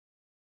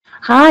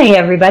Hi,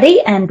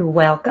 everybody, and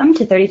welcome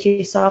to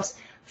 32Soft's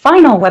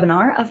final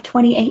webinar of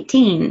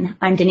 2018.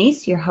 I'm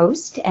Denise, your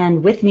host,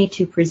 and with me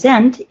to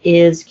present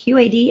is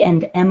QAD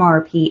and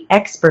MRP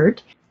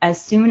expert.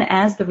 As soon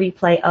as the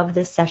replay of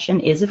this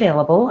session is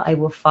available, I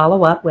will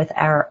follow up with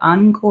our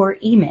encore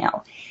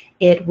email.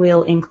 It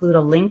will include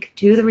a link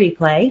to the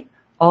replay,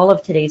 all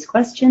of today's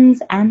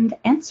questions and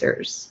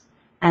answers.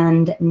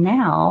 And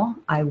now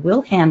I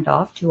will hand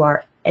off to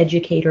our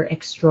educator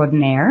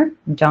extraordinaire,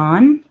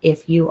 Don,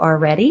 if you are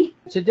ready.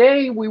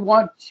 Today we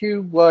want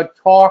to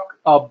talk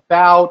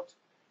about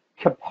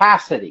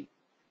capacity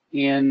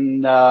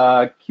in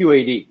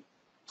QAD.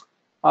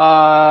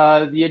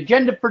 The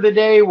agenda for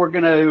today, we're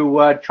going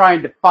to try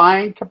and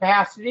define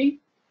capacity.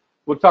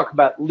 We'll talk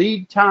about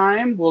lead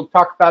time. We'll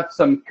talk about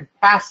some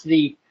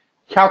capacity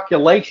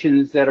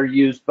calculations that are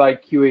used by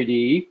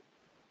QAD.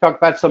 Talk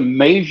about some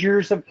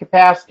measures of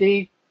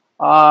capacity.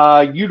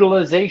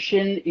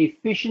 Utilization,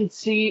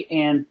 efficiency,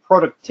 and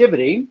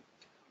productivity.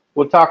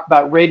 We'll talk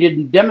about rated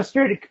and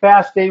demonstrated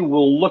capacity.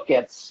 We'll look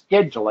at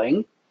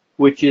scheduling,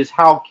 which is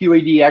how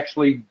QAD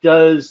actually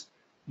does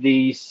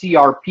the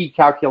CRP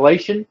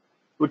calculation.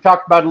 We'll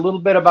talk about a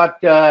little bit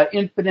about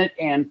infinite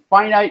and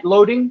finite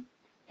loading,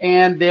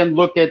 and then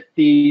look at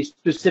the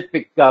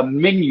specific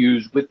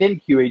menus within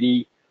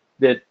QAD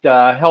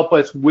that help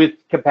us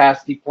with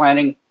capacity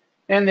planning.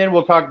 And then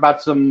we'll talk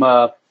about some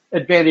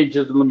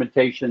advantages and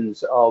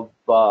limitations of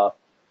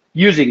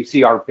using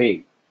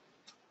CRP.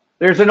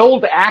 There's an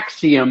old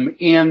axiom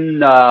in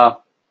the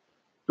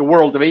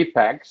world of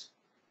Apex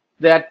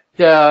that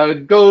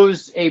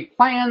goes, a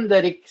plan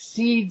that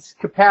exceeds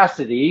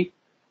capacity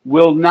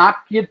will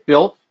not get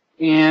built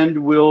and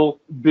will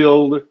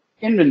build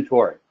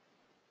inventory.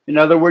 In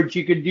other words,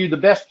 you could do the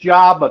best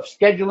job of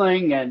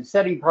scheduling and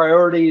setting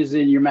priorities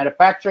in your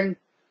manufacturing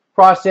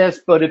process,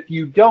 but if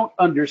you don't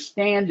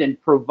understand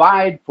and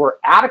provide for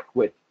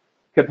adequate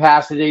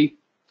capacity,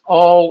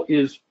 all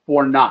is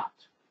for naught.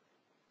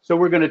 So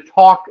we're going to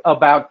talk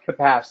about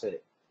capacity.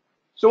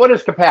 So what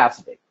is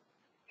capacity?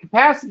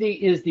 Capacity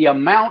is the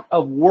amount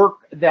of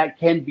work that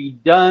can be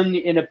done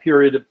in a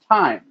period of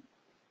time.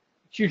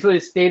 It's usually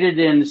stated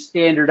in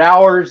standard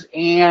hours,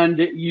 and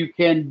you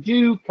can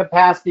do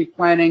capacity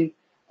planning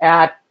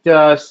at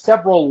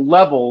several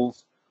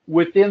levels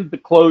within the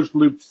closed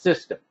loop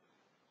system.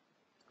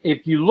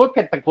 If you look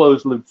at the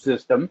closed loop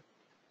system,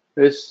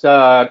 this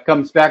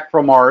comes back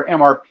from our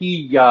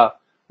MRP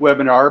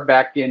webinar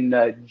back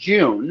in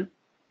June.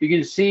 You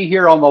can see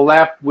here on the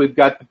left, we've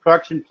got the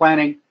production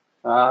planning,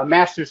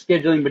 master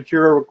scheduling,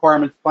 material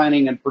requirements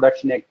planning, and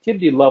production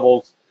activity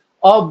levels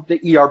of the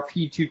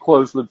ERP2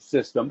 closed loop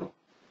system.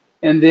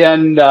 And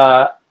then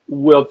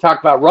we'll talk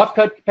about rough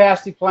cut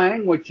capacity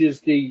planning, which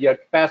is the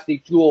capacity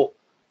tool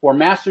for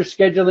master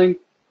scheduling.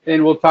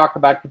 Then we'll talk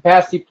about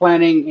capacity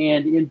planning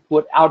and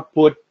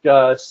input-output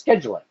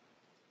scheduling.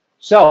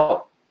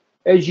 So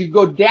as you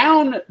go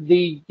down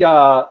the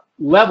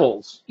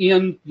levels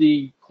in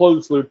the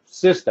closed loop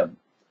system,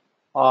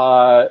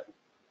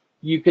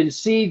 you can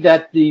see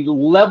that the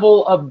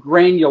level of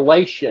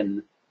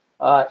granulation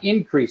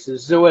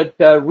increases. So at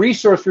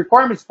resource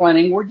requirements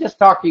planning, we're just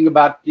talking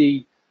about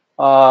the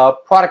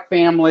product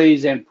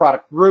families and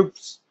product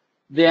groups.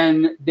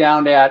 Then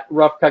down at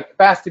rough cut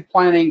capacity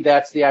planning,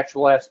 that's the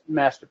actual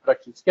master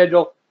production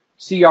schedule,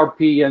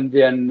 CRP, and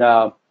then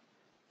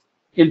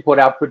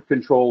input-output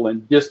control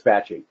and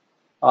dispatching.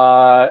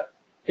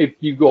 If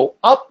you go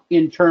up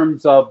in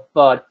terms of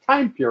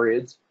time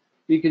periods,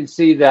 you can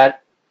see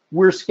that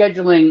we're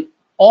scheduling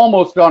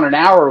almost on an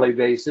hourly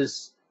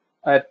basis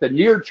at the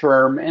near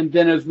term, and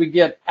then as we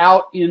get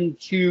out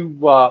into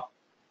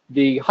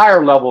the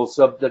higher levels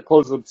of the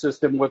closed loop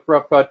system with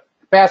rough cut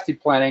capacity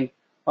planning,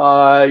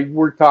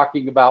 we're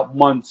talking about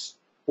months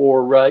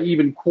or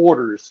even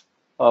quarters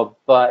of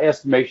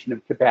estimation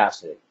of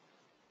capacity.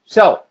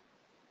 So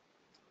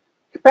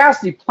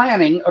capacity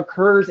planning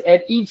occurs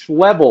at each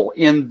level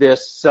in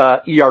this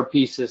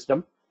ERP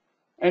system,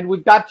 and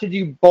we've got to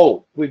do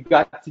both. We've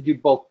got to do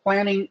both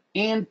planning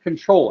and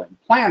controlling.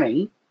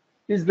 Planning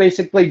is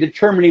basically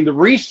determining the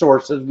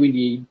resources we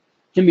need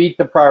to meet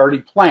the priority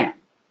plan.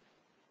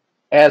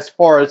 As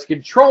far as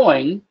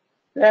controlling,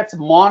 that's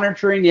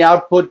monitoring the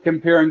output,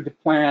 comparing the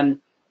plan,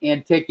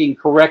 and taking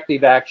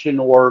corrective action,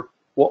 or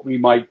what we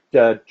might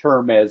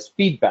term as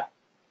feedback.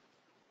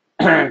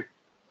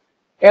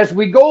 As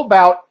we go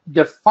about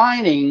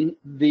defining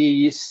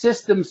the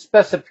system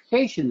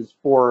specifications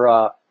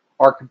for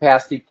our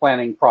capacity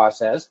planning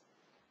process,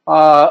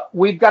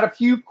 we've got a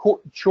few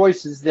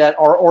choices that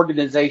our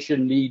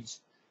organization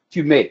needs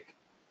to make,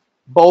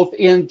 both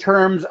in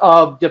terms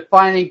of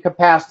defining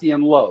capacity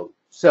and load.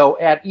 So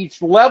at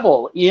each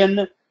level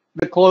in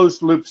the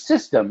closed loop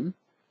system,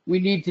 we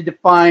need to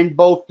define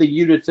both the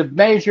units of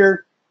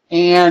measure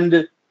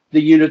and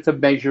the units of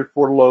measure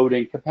for load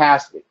and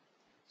capacity.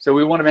 So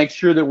we want to make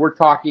sure that we're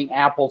talking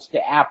apples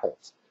to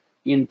apples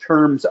in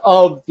terms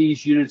of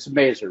these units of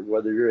measure,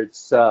 whether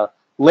it's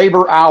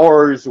labor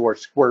hours or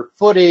square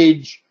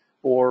footage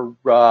or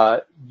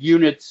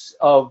units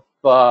of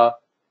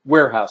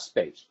warehouse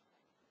space.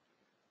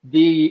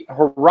 the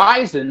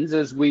horizons,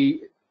 as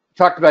we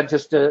talked about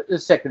just a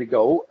second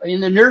ago,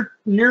 in the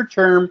near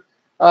term,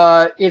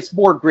 it's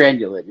more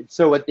granulated.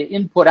 So at the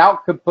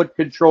input-output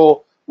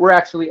control, we're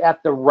actually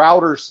at the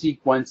router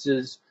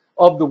sequences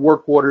of the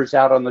work orders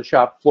out on the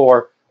shop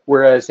floor,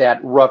 whereas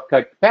at rough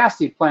cut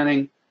capacity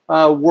planning,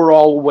 we're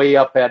all the way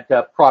up at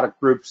product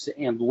groups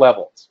and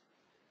levels.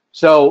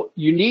 So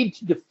you need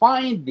to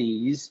define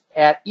these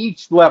at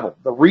each level: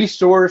 the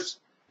resource,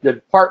 the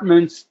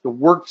departments, the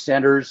work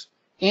centers,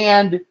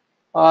 and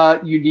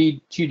you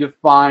need to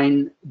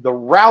define the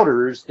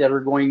routers that are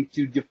going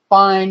to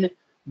define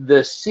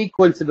the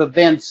sequence of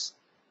events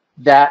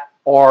that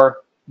are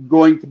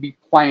going to be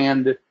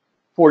planned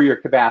for your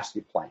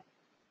capacity plan.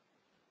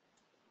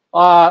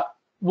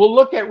 We'll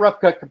look at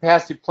rough cut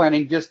capacity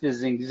planning just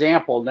as an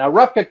example. Now,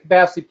 rough cut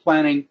capacity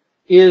planning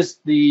is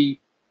the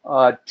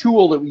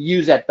tool that we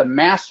use at the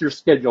master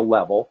schedule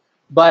level,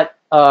 but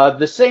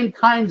the same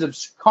kinds of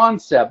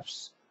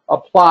concepts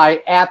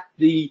apply at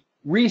the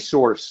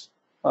resource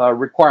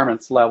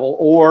requirements level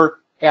or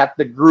at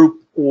the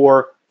group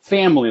or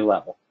family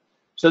level.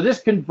 So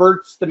this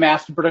converts the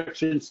master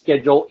production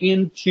schedule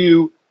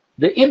into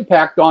the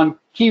impact on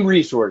key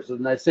resources.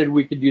 And I said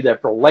we could do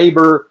that for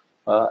labor,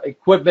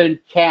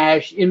 equipment,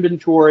 cash,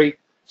 inventory,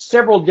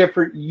 several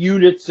different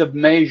units of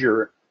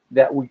measure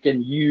that we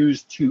can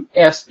use to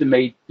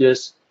estimate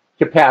this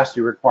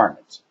capacity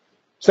requirements.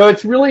 So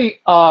it's really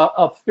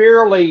a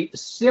fairly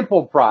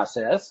simple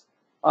process.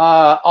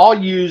 I'll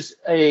use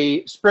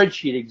a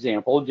spreadsheet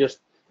example just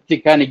to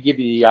kind of give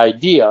you the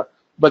idea,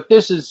 but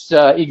this is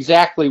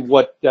exactly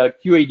what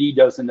QAD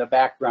does in the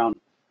background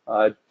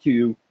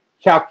to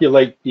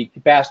calculate the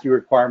capacity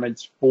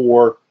requirements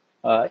for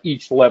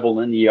each level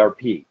in the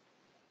ERP.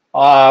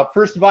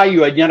 First of all,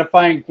 you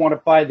identify and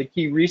quantify the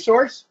key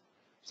resource.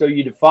 So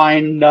you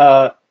define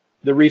the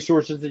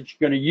resources that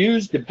you're going to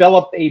use,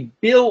 develop a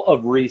bill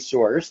of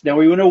resource. Now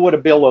we know what a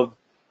bill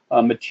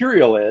of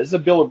material is. A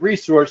bill of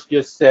resource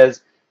just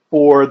says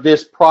for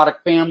this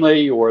product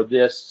family or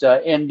this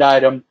end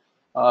item,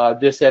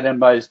 this end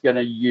item is going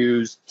to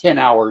use 10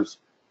 hours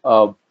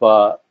of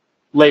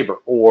labor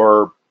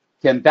or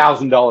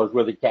 $10,000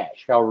 worth of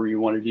cash, however you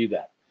want to do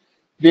that.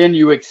 Then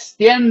you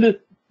extend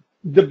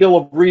the bill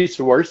of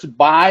resource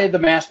by the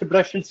master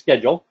production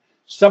schedule,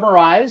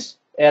 summarize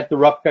at the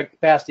rough cut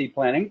capacity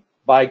planning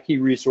by key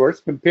resource,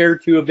 compare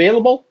to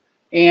available,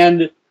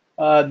 and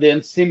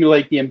then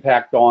simulate the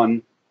impact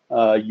on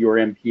your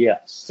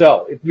MPS.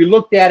 So if we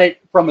looked at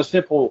it from a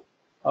simple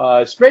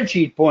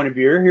spreadsheet point of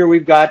view, here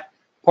we've got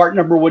part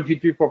number 1, 2,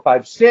 3, 4,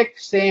 5,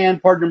 6,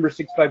 and part number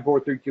 6, 5, 4,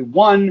 3, 2,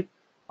 1.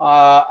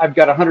 I've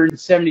got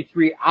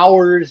 173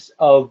 hours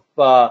of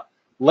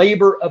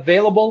labor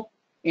available,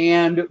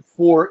 and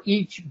for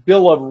each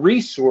bill of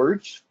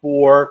resource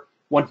for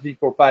 1, 2, 3,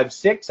 4, 5,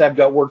 6, I've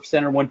got work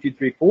center 1, 2,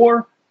 3,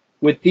 4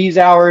 with these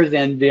hours,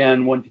 and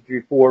then 1, 2,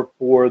 3, 4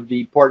 for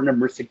the part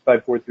number 6,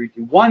 5, 4, 3,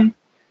 2, 1,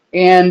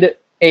 and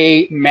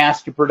a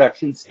master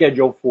production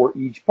schedule for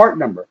each part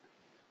number.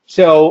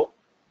 So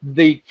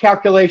the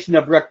calculation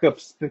of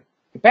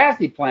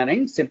capacity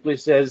planning simply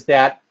says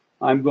that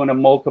I'm going to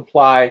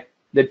multiply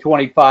the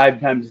 25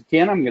 times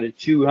 10. I'm going to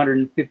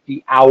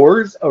 250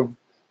 hours of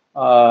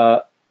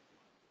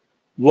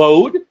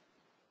load.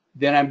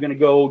 Then I'm going to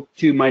go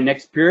to my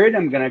next period.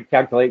 I'm going to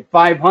calculate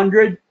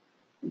 500.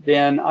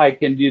 Then I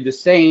can do the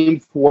same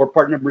for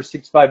part number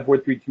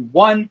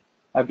 654321.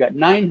 I've got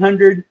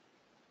 900.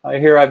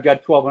 Here I've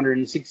got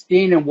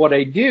 1216. And what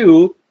I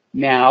do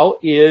now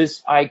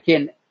is I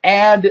can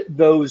add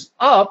those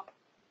up,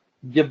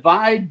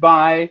 divide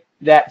by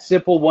that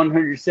simple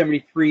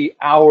 173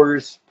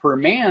 hours per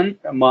man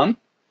a month.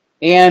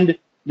 And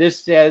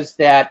this says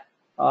that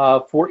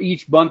for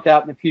each month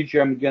out in the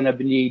future, I'm going to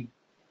need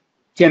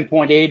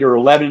 10.8 or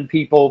 11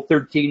 people,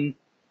 13.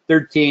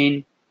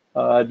 Then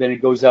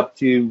it goes up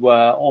to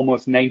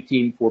almost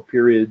 19 for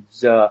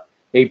periods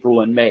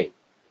April and May.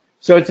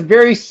 So it's a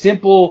very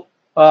simple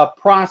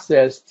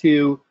process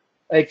to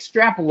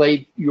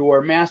extrapolate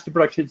your master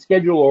production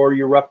schedule or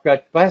your rough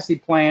cut capacity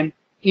plan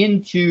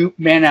into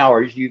man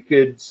hours. You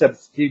could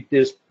substitute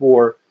this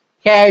for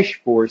cash,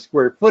 for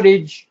square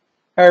footage,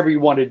 however you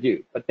want to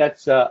do. But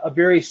that's a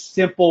very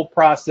simple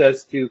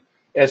process to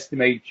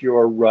estimate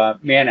your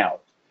man hours.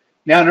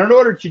 Now, in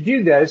order to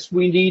do this,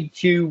 we need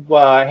to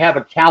have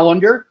a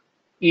calendar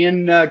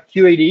in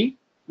QAD.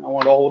 I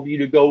want all of you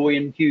to go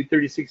into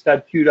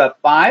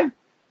 36.2.5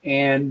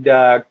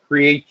 and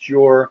create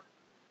your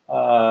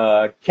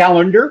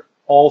calendar,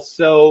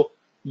 also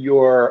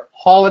your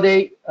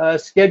holiday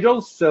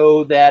schedule,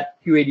 so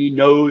that QAD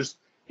knows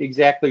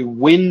exactly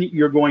when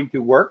you're going to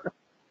work.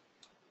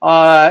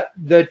 The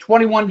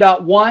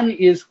 21.1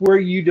 is where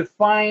you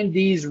define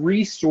these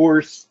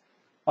resource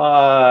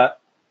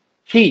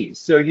keys.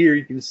 So here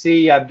you can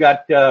see I've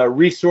got a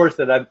resource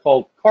that I've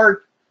called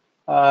cart,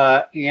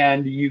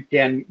 and you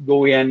can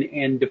go in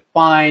and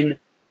define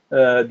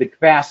the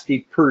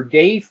capacity per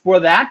day for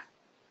that.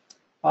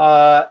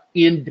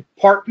 In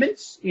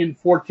departments, in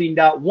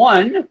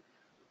 14.1,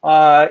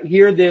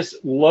 here this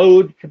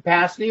load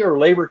capacity or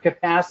labor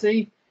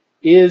capacity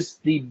is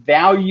the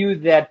value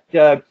that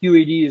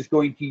QAD is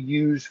going to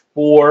use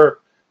for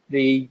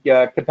the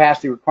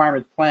capacity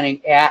requirements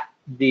planning at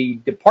the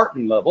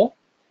department level.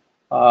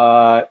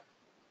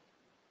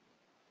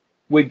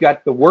 We've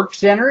got the work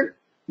center.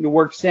 The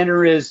work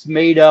center is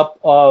made up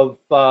of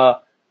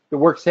the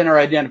work center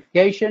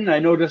identification. I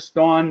noticed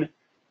on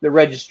the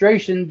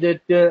registration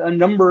that a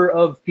number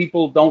of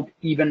people don't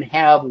even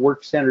have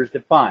work centers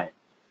defined.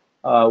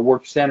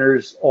 Work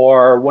centers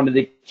are one of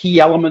the key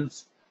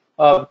elements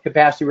of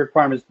capacity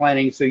requirements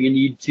planning, so you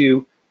need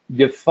to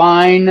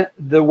define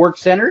the work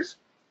centers.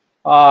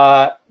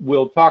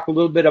 We'll talk a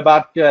little bit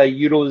about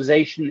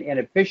utilization and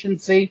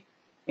efficiency,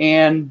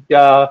 and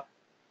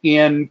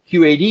in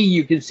QAD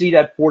you can see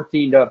that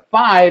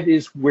 14.5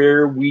 is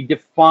where we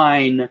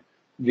define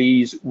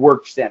these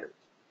work centers.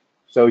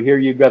 So here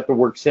you've got the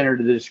work center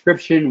to the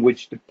description,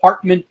 which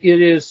department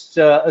it is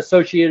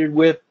associated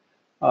with,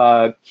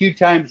 queue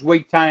times,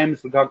 wait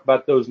times, we'll talk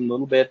about those in a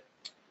little bit,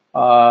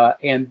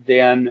 and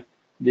then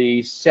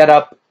the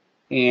setup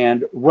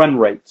and run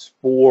rates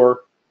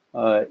for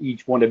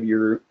each one of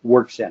your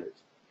work centers.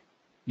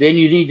 Then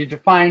you need to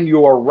define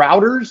your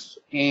routers,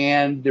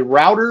 and the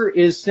router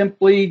is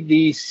simply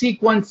the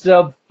sequence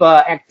of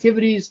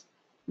activities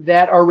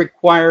that are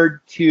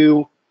required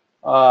to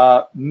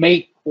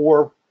make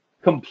or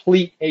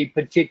complete a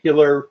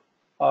particular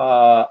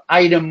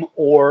item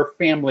or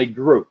family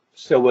group.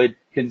 So it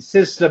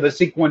consists of a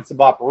sequence of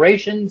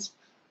operations,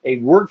 a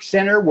work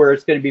center where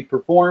it's going to be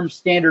performed,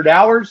 standard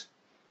hours,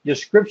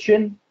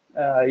 description.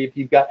 If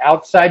you've got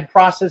outside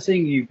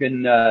processing, you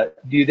can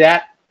do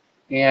that.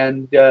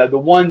 And the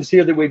ones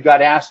here that we've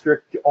got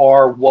asterisked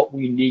are what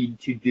we need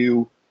to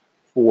do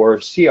for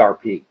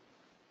CRP.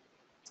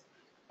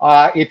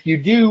 If you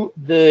do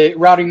the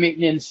routing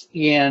maintenance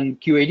in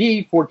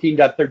QAD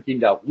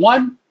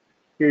 14.13.1,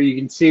 here you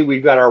can see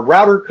we've got our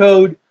router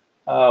code,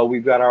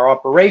 we've got our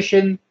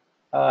operation,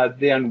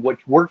 then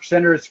which work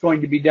center is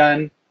going to be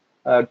done,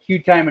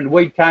 queue time and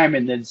wait time,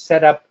 and then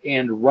setup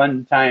and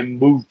run time,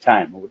 move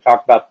time. We'll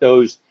talk about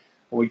those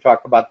when we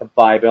talk about the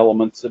 5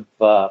 elements of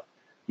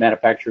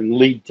manufacturing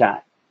lead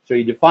time. So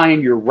you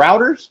define your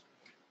routers,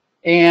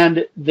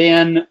 and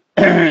then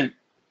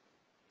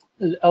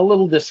a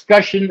little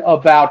discussion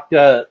about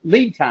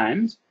lead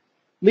times.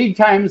 Lead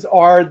times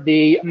are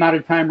the amount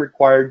of time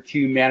required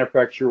to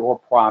manufacture or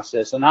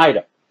process an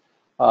item.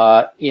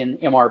 In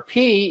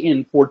MRP,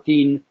 in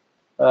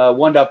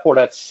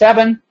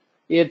 1.4.7,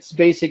 it's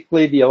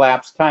basically the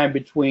elapsed time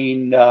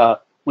between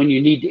when you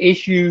need to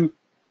issue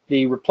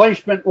the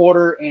replenishment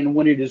order and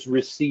when it is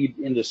received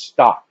into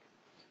stock.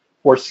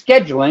 For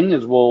scheduling,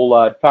 as we'll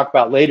talk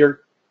about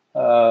later,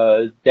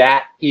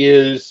 that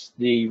is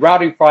the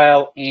routing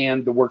file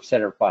and the work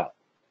center file.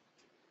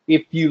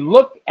 If you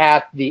look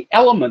at the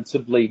elements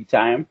of lead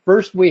time,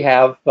 first we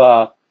have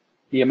the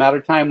amount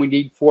of time we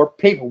need for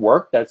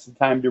paperwork. That's the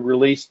time to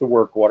release the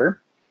work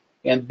order.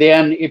 And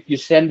then if you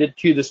send it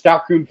to the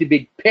stockroom to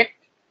be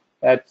picked,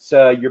 that's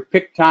your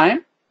pick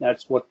time.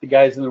 That's what the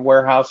guys in the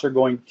warehouse are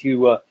going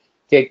to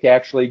take to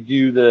actually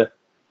do the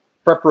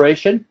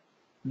preparation.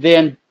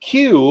 Then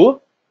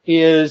Q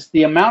is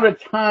the amount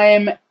of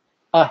time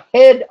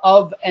ahead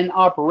of an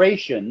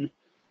operation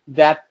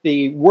that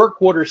the work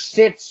order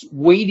sits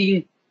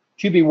waiting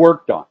to be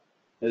worked on.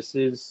 This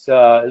is,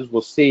 as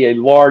we'll see, a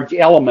large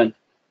element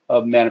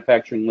of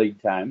manufacturing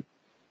lead time.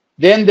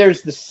 Then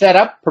there's the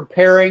setup,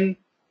 preparing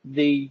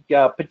the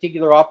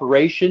particular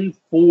operation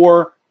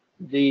for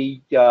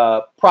the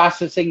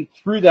processing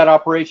through that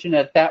operation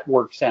at that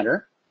work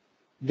center.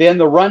 Then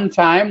the run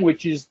time,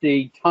 which is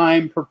the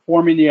time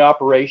performing the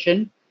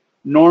operation.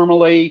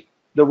 Normally,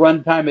 the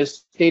run time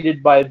is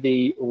stated by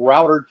the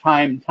router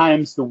time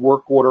times the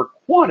work order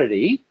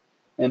quantity,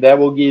 and that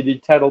will give you the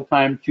total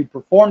time to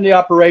perform the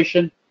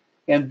operation.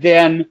 And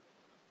then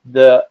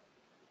the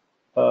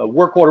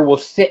work order will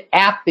sit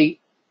at the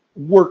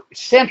work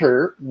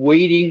center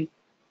waiting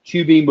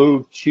to be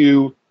moved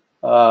to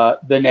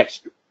the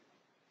next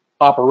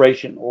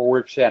operation or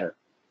work center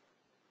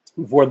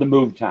for the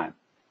move time.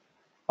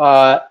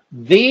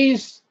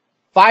 These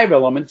 5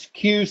 elements,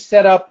 queue,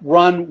 setup,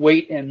 run,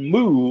 wait, and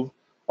move,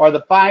 are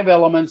the 5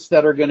 elements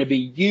that are going to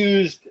be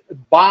used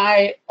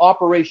by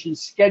operation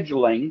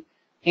scheduling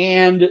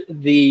and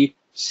the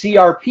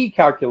CRP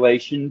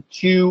calculation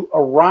to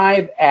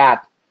arrive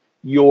at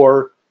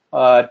your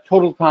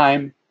total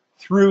time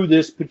through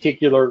this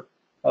particular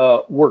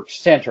work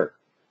center.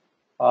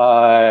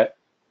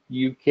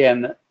 You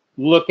can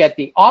look at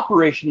the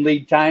operation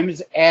lead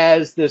times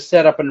as the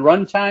setup and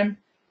run time,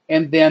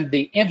 and then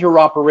the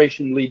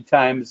interoperation lead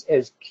times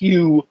as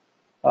queue,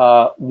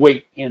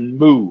 wait, and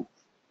move.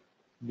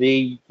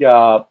 The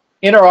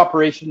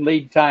interoperation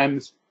lead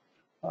times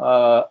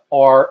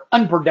are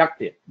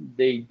unproductive.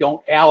 They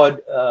don't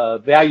add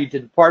value to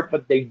the part,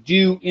 but they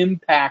do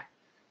impact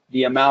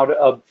the amount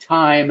of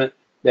time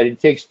that it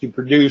takes to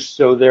produce,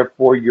 so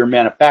therefore your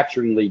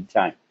manufacturing lead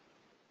time.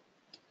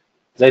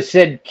 As I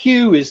said,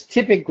 Q is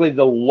typically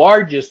the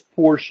largest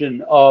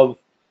portion of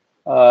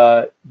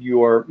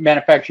your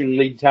manufacturing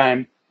lead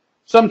time,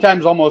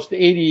 sometimes almost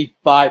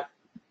 85%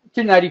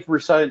 to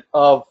 90%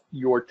 of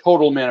your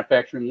total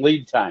manufacturing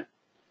lead time.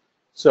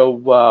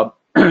 So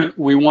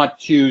we want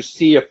to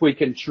see if we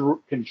can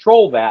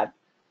control that,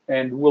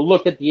 and we'll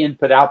look at the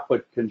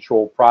input-output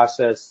control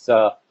process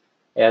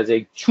as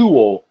a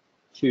tool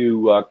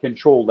to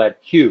control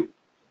that queue.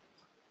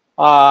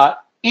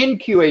 In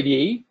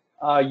QAD,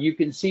 you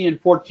can see in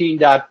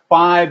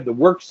 14.5 the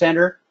work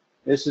center.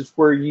 This is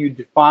where you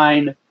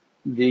define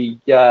the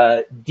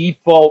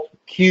default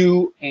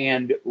queue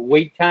and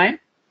wait time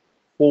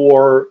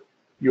for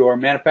your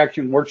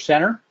manufacturing work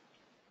center.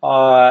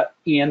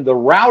 In the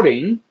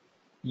routing,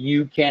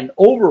 you can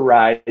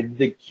override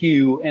the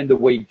queue and the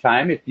wait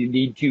time if you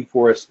need to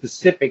for a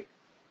specific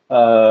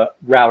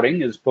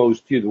routing as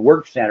opposed to the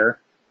work center.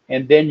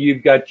 And then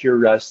you've got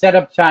your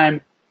setup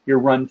time, your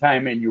run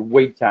time, and your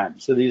wait time.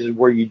 So these are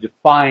where you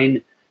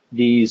define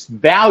these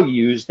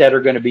values that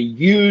are going to be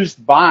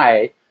used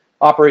by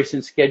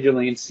operations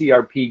scheduling and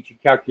CRP to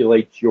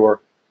calculate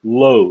your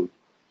load.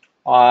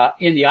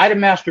 In the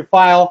item master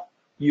file,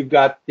 you've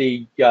got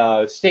the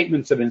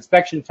statements of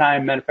inspection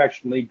time,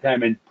 manufacturing lead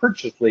time, and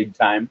purchase lead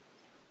time.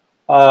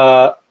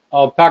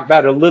 I'll talk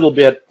about it a little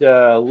bit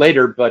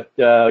later, but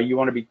you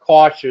want to be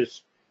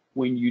cautious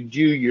when you do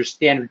your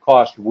standard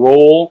cost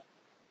roll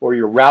or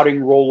your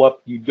routing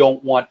roll-up. You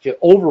don't want to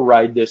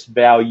override this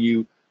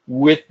value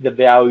with the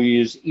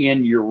values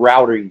in your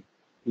routing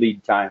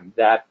lead time.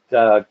 That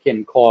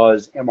can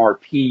cause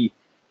MRP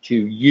to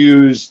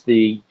use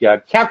the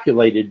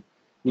calculated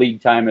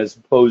lead time as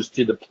opposed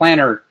to the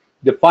planner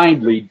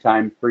defined lead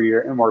time for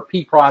your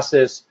MRP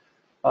process.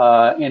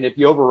 And if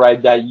you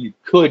override that, you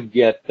could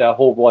get a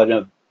whole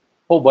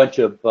bunch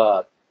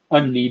of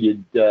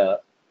unneeded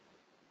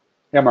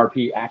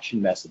MRP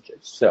action messages.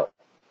 So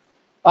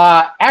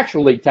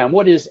actual lead time.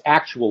 What is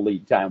actual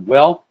lead time?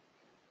 Well,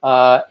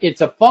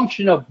 it's a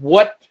function of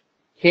what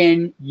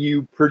can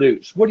you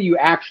produce. What do you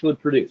actually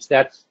produce?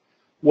 That's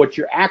what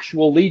your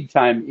actual lead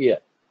time is.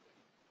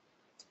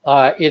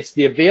 It's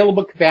the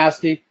available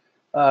capacity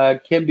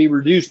can be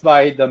reduced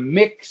by the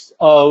mix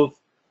of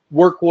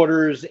work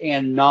orders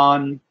and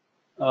non-productive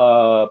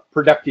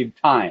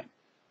time,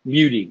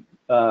 meetings,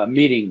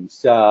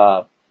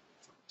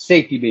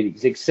 safety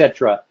meetings,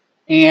 etc.,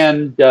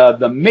 and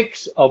the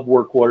mix of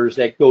work orders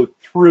that go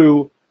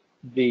through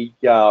the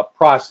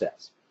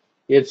process.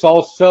 It's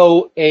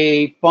also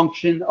a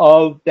function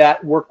of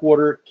that work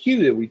order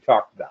queue that we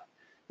talked about.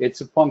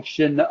 It's a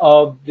function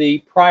of the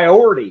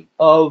priority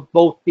of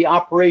both the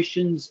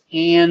operations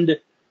and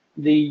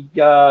the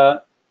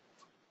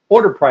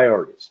order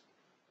priorities.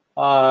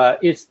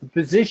 It's the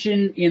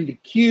position in the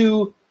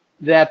queue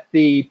that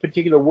the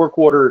particular work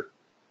order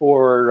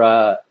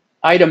or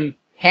item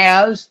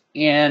has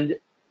and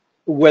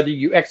whether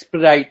you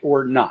expedite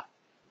or not.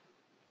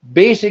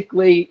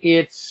 Basically,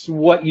 it's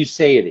what you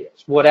say it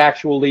is, what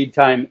actual lead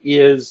time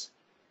is.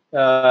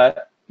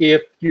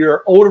 If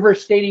you're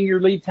overstating your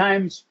lead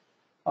times,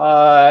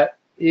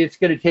 it's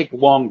going to take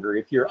longer.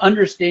 If you're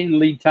understating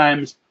lead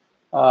times,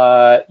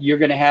 you're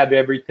going to have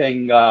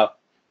everything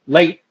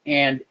late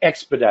and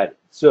expedited.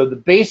 So the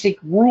basic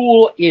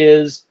rule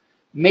is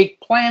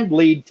make planned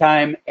lead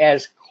time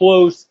as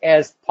close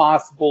as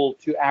possible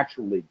to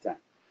actual lead time.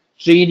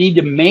 So you need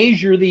to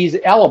measure these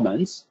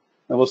elements,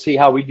 and we'll see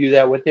how we do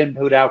that with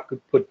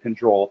input-output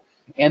control,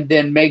 and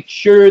then make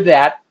sure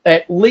that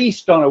at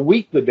least on a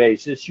weekly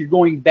basis, you're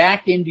going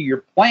back into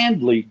your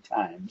planned lead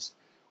times,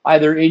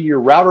 either in your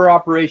router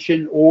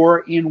operation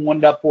or in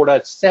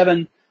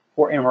 1.4.7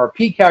 for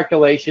MRP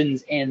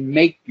calculations, and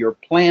make your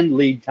planned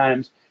lead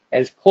times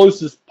as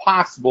close as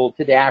possible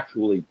to the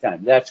actual lead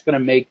time. That's going to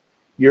make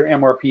your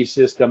MRP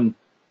system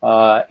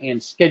and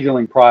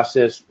scheduling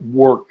process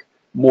work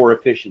more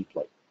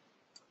efficiently.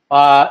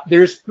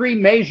 There's three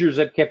measures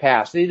of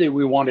capacity that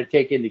we want to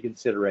take into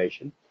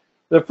consideration.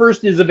 The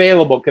first is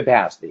available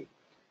capacity.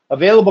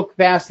 Available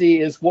capacity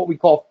is what we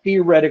call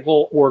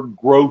theoretical or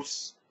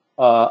gross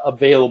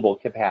available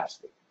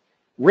capacity.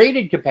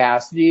 Rated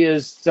capacity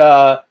is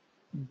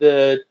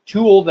the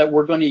tool that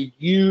we're going to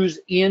use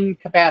in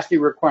capacity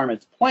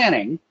requirements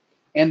planning,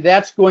 and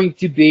that's going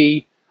to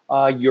be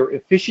your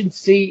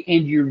efficiency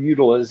and your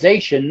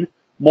utilization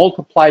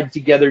multiplied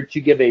together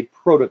to give a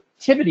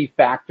productivity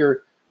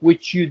factor,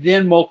 which you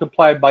then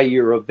multiply by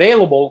your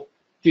available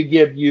to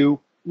give you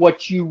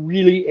what you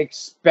really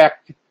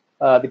expect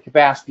the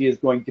capacity is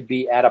going to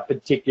be at a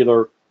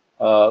particular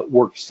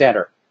work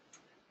center.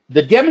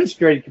 The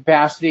demonstrated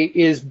capacity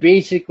is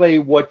basically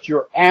what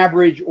your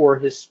average or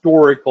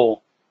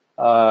historical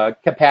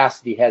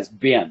capacity has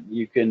been.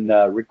 You can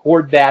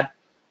record that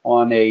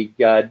on a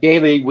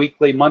daily,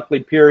 weekly, monthly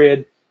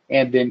period,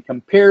 and then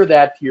compare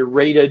that to your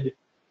rated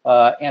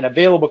and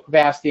available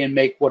capacity and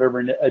make whatever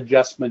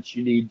adjustments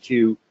you need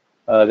to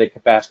the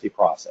capacity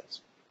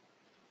process.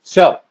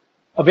 So,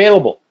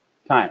 available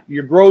time,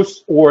 your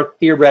gross or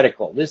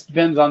theoretical. This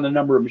depends on the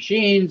number of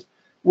machines,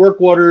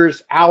 work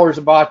orders, hours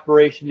of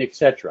operation,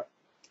 etc.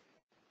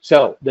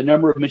 So, the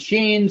number of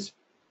machines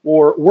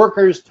or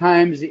workers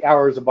times the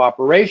hours of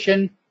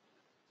operation.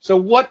 So,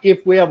 what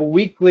if we have a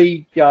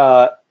weekly,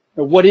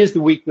 what is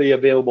the weekly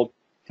available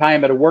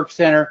time at a work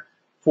center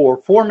for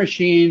 4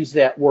 machines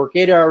that work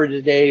 8 hours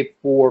a day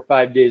for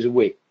 5 days a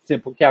week.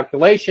 Simple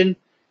calculation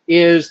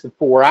is the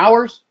 4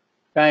 hours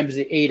times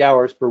the 8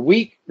 hours per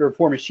week, or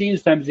 4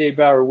 machines times the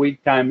 8-hour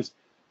week times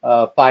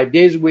 5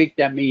 days a week.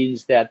 That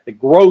means that the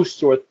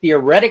gross or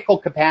theoretical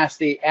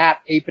capacity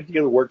at a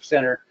particular work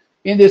center,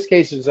 in this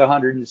case, is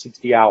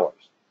 160 hours.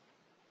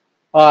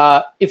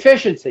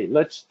 Efficiency.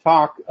 Let's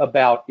talk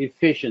about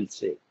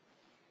efficiency.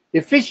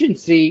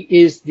 Efficiency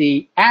is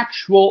the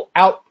actual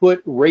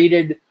output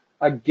rated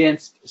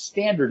against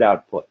standard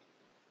output.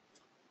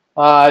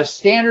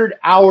 Standard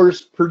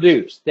hours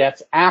produced,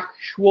 that's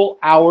actual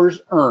hours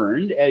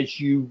earned as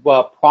you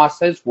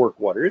process work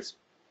orders,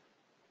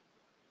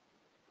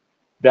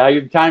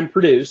 value of time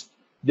produced,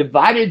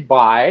 divided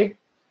by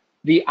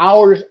the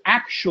hours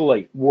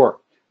actually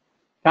worked,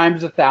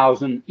 times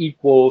 1,000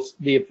 equals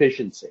the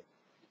efficiency.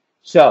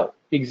 So,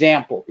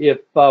 example, if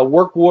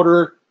work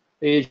order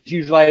is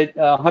usually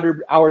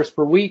 100 hours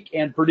per week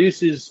and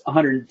produces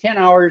 110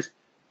 hours,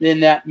 then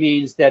that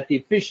means that the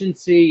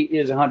efficiency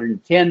is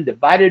 110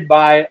 divided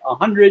by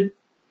 100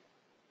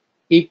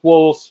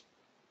 equals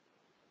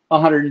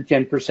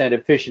 110%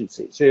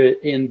 efficiency. So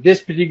in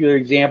this particular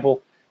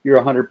example, you're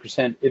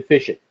 100%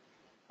 efficient.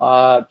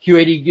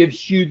 QAD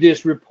gives you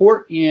this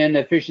report in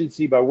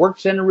efficiency by work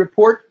center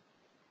report.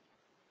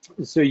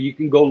 So you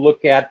can go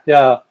look at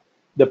the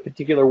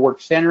particular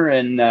work center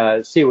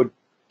and see what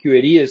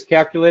QAD is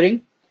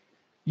calculating.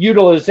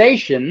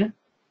 Utilization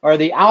are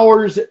the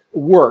hours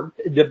worked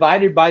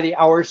divided by the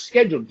hours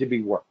scheduled to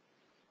be worked.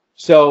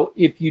 So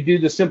if you do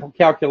the simple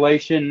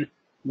calculation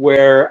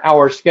where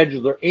our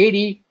scheduled are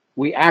 80,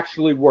 we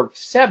actually work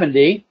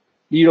 70.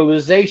 The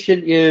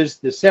utilization is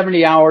the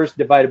 70 hours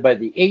divided by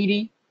the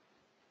 80.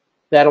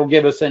 That'll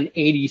give us an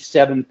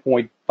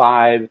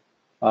 87.5%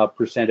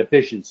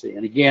 efficiency.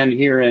 And again,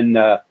 here in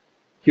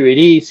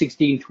QAD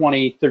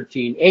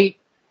 1620.13.8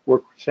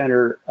 work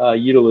center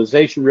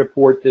utilization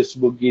report, this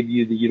will give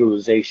you the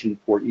utilization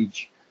for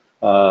each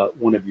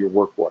one of your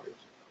work orders.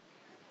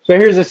 So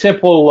here's a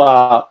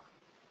simple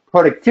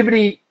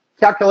productivity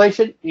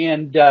calculation,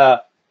 and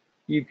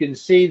you can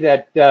see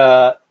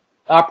that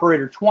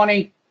operator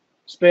 20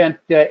 spent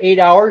 8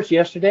 hours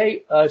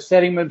yesterday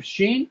setting the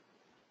machine.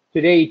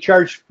 Today he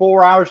charged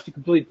 4 hours to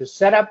complete the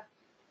setup.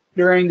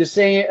 During the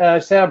same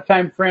setup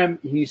time frame,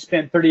 he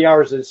spent 30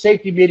 hours at a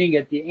safety meeting.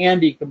 At the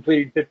end, he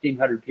completed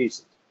 1,500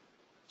 pieces.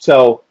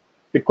 So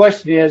the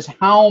question is,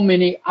 how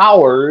many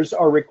hours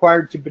are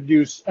required to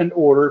produce an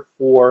order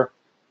for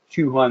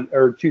 200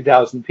 or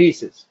 2,000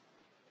 pieces?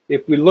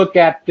 If we look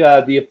at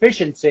the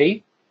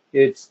efficiency,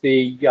 it's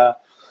the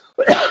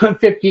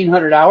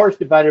 1,500 hours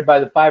divided by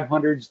the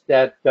 500s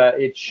that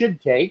it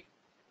should take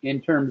in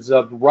terms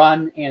of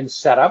run and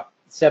setup.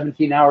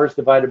 17 hours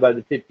divided by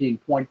the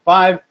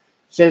 15.5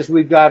 says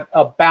we've got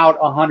about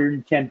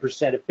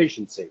 110%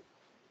 efficiency.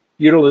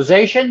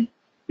 Utilization,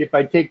 if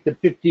I take the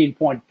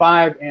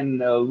 15.5 and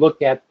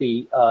look at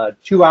the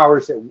 2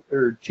 hours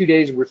or 2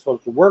 days we're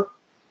supposed to work,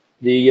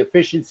 the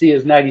efficiency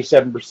is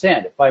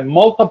 97%. If I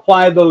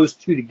multiply those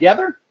two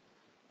together,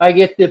 I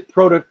get the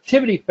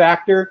productivity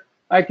factor.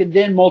 I can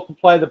then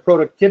multiply the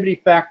productivity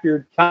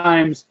factor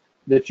times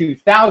the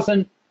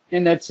 2,000,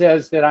 and that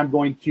says that I'm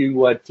going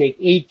to take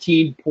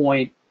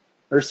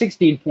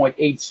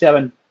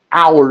 16.87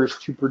 hours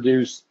to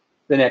produce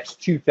the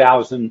next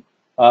 2,000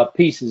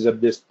 pieces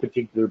of this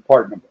particular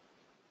part number.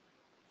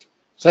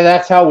 So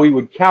that's how we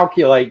would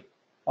calculate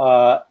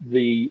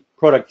the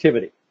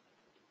productivity.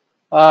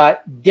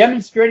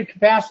 Demonstrated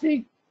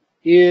capacity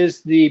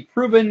is the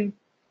proven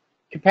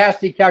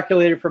capacity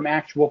calculated from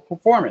actual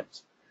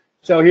performance.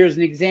 So here's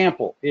an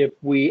example. If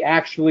we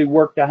actually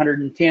worked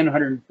 110,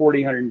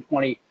 140,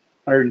 120,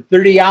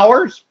 130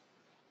 hours,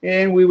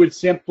 and we would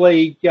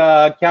simply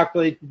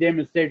calculate the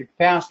demonstrated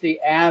capacity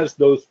as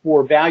those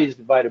 4 values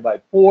divided by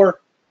 4.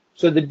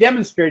 So the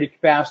demonstrated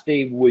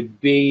capacity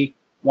would be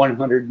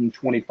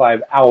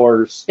 125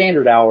 hours,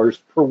 standard hours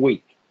per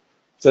week.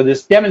 So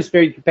this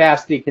demonstrated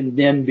capacity can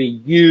then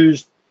be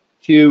used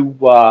to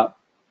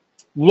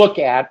look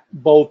at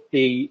both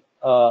the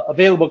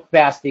available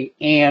capacity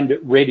and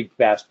rated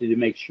capacity to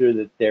make sure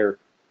that they're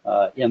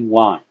in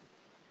line.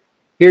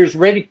 Here's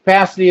rated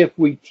capacity. If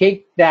we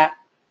take that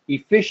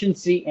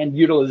efficiency and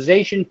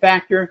utilization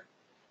factor,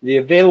 the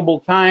available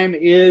time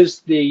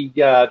is the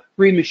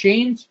 3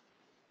 machines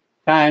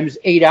times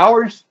 8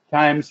 hours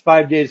times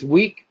 5 days a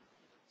week.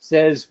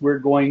 Says we're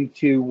going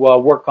to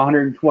work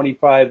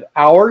 125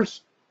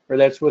 hours, or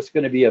that's what's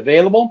going to be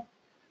available.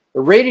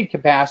 The rated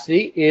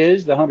capacity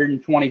is the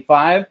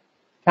 125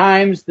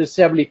 times the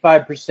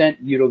 75%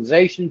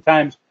 utilization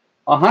times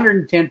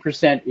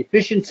 110%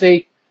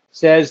 efficiency,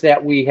 says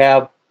that we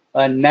have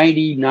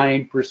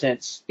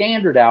 99%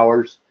 standard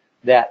hours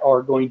that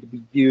are going to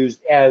be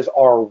used as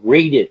our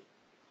rated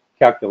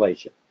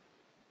calculation.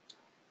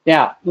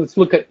 Now, let's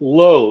look at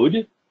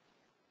load.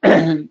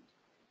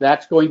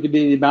 That's going to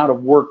be the amount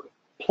of work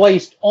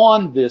placed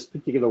on this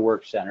particular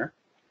work center.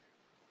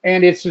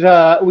 And it's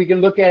we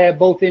can look at it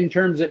both in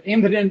terms of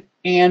infinite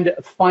and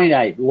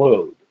finite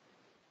load.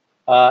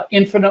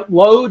 Infinite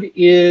load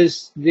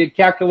is the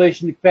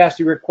calculation of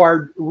capacity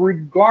required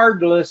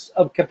regardless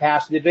of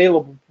capacity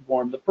available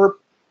to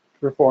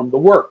perform the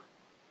work.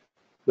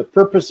 The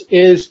purpose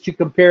is to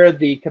compare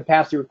the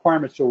capacity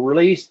requirements for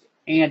released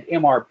and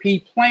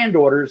MRP planned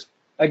orders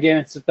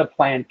against the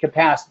planned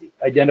capacity,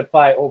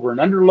 identify over and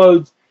under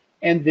loads,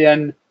 and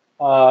then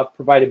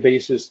provide a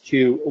basis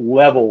to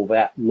level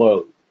that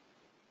load.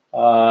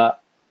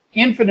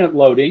 Infinite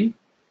loading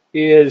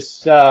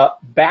is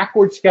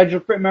backward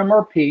scheduled from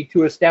MRP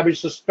to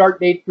establish a start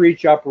date for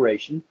each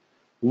operation,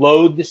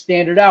 load the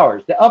standard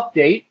hours. To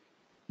update,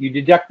 you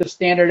deduct the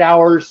standard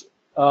hours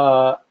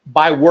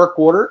by work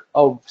order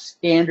of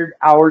standard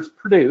hours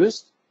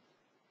produced,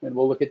 and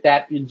we'll look at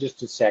that in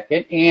just a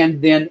second,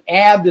 and then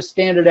add the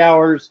standard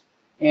hours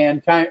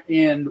and time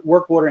in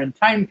work order and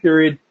time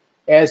period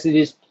as it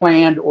is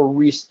planned or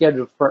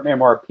rescheduled for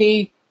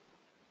MRP.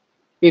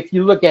 If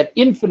you look at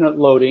infinite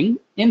loading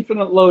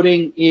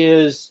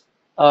is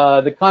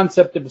the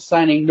concept of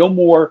assigning no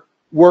more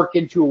work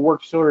into a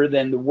work order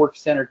than the work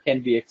center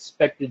can be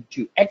expected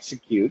to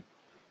execute.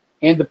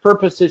 And the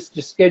purpose is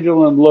to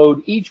schedule and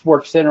load each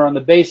work center on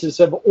the basis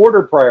of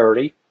order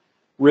priority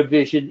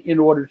revision in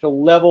order to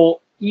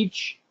level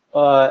each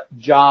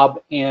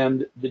job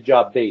and the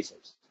job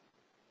basis.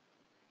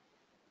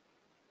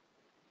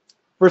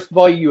 First of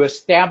all, you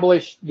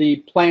establish the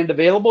planned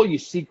available. You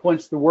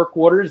sequence the work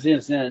orders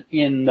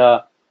in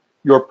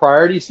your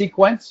priority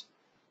sequence.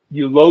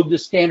 You load the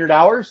standard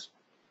hours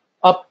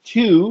up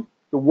to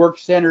the work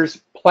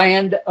center's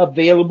planned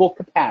available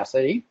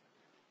capacity.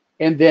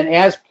 And then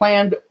as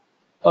planned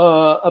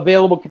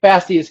available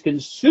capacity is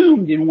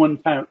consumed in one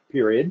time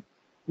period,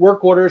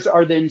 work orders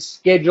are then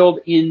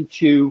scheduled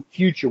into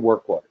future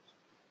work orders.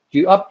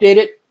 You update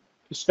it,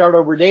 start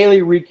over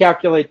daily,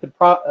 recalculate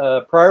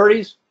the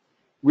priorities,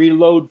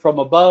 reload from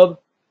above,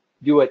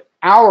 do it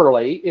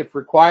hourly if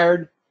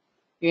required,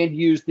 and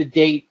use the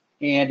date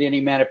and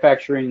any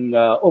manufacturing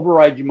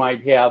override you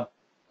might have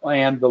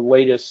and the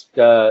latest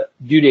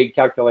due date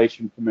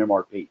calculation from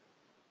MRP.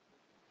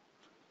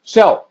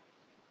 So,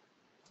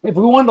 if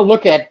we want to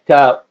look at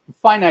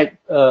finite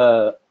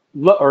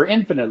or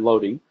infinite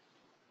loading,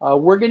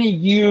 we're going to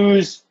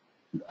use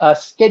a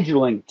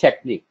scheduling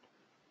technique.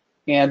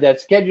 And that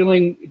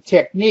scheduling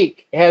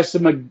technique has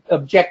some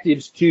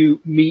objectives to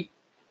meet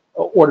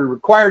order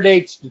required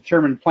dates,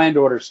 determine planned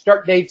order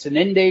start dates and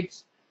end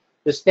dates,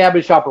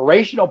 establish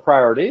operational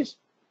priorities,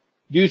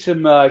 do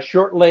some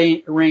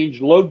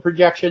short-range load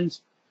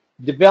projections,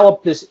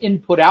 develop this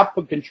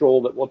input-output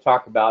control that we'll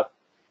talk about,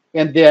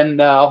 and then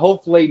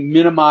hopefully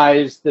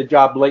minimize the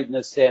job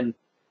lateness and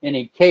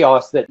any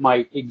chaos that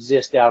might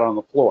exist out on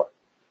the floor.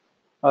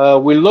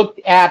 We looked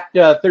at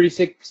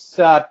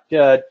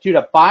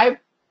 36.2.5.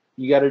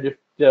 You got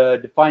to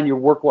define your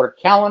work order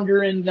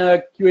calendar in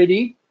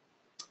QAD.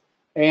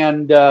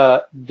 And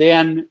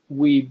then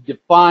we've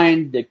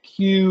defined the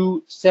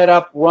queue,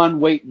 setup, run,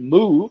 wait, and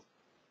move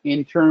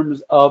in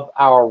terms of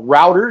our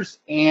routers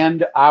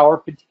and our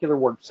particular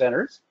work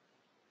centers.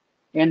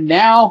 And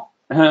now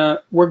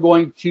we're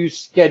going to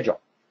schedule.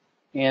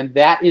 And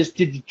that is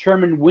to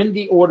determine when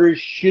the orders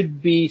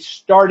should be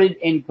started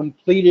and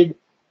completed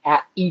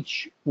at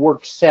each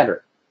work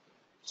center.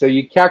 So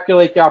you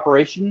calculate the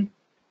operation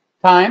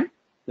time,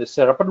 the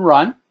setup and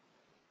run.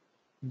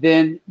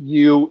 Then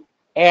you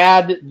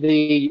add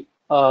the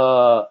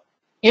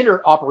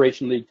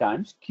inter-operation lead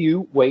times,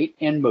 queue, wait,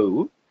 and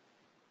move.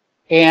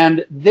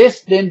 And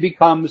this then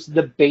becomes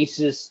the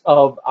basis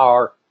of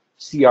our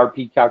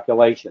CRP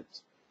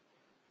calculations.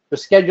 The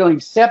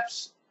scheduling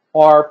steps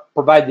are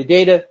provide the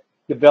data,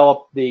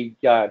 develop the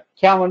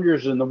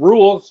calendars and the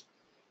rules,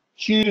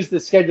 choose the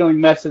scheduling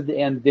method,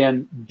 and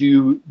then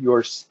do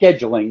your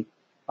scheduling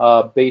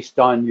based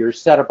on your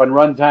setup and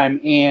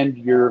runtime and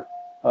your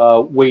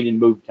wait and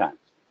move times.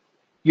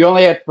 You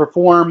only have to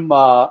perform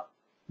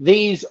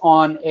these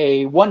on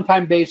a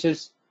one-time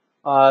basis.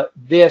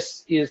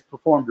 This is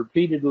performed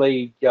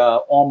repeatedly,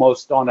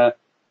 almost on a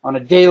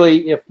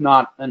daily, if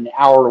not an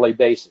hourly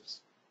basis.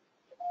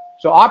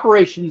 So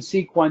operation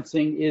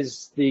sequencing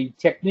is the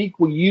technique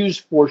we use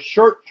for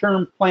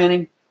short-term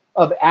planning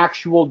of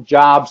actual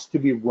jobs to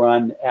be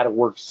run at a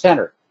work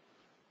center.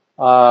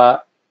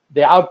 The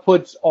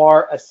outputs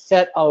are a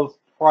set of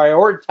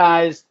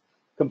prioritized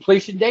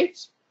completion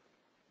dates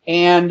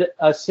and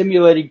a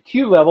simulated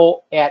queue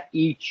level at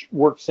each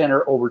work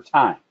center over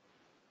time.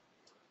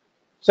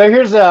 So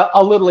here's a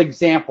little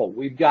example.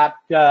 We've got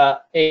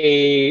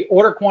a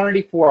order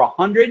quantity for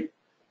 100,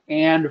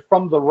 and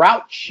from the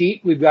route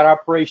sheet, we've got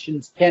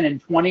operations 10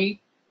 and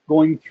 20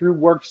 going through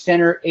work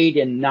center 8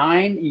 and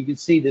 9. You can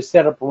see the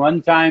setup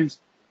run times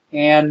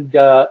and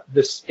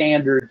the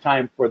standard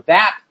time for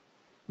that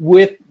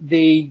with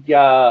the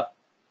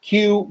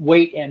queue,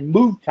 wait, and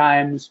move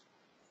times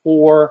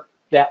for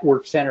that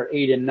work center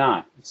 8 and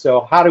 9.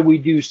 So how do we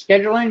do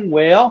scheduling?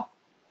 Well,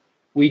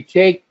 we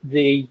take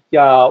the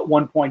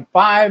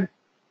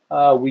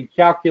 1.5, we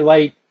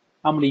calculate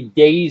how many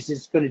days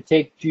it's going to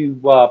take to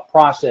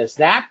process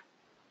that.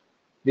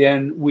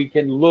 Then we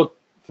can look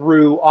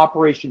through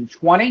operation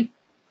 20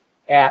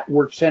 at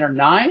Work Center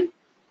 9.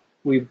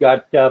 We've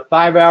got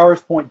 5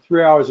 hours,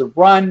 0.3 hours of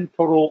run,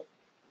 total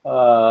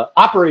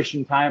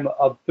operation time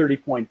of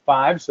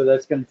 30.5, so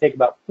that's going to take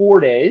about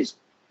 4 days.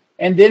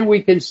 And then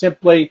we can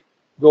simply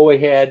go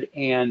ahead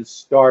and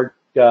start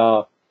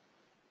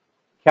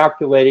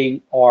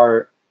calculating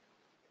our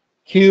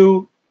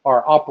queue,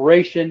 our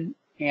operation,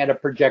 and a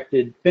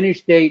projected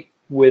finish date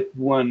with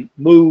one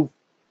move.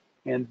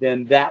 And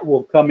then that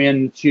will come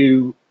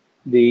into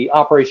the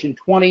Operation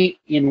 20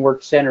 in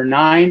Work Center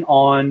 9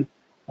 on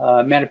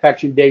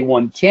manufacturing day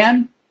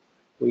 110.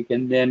 We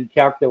can then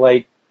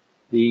calculate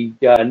the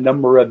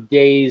number of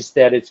days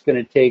that it's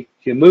going to take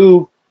to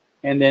move.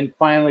 And then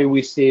finally,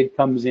 we see it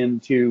comes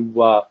into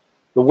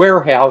the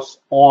warehouse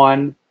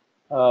on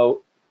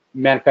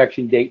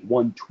manufacturing date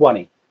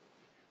 120.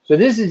 So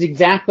this is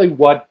exactly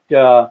what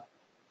CRP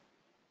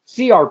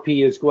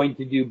is going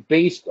to do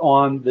based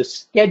on the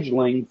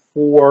scheduling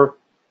for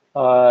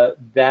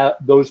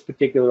those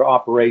particular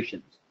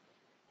operations.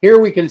 Here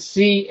we can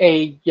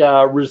see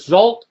a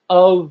result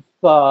of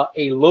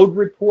a load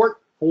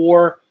report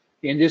for,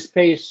 in this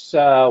case,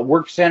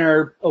 Work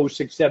Center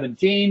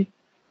 0617.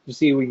 You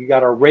see we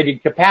got our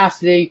rated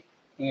capacity,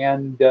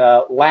 and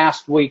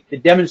last week the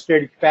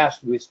demonstrated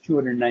capacity was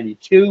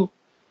 292.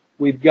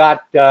 We've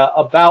got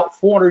about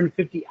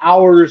 450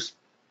 hours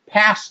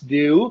past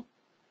due,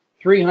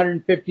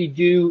 350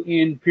 due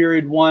in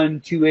period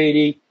 1,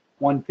 280,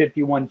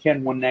 150,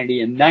 110,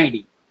 190, and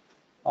 90.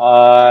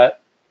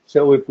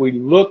 So if we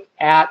look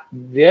at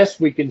this,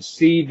 we can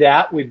see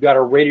that we've got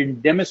a rated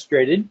and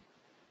demonstrated.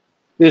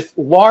 This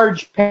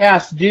large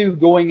past due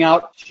going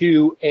out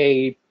to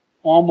a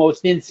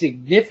almost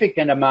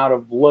insignificant amount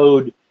of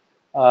load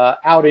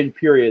out in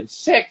period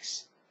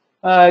 6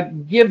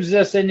 gives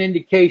us an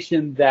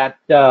indication that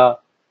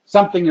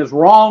something is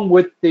wrong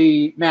with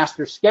the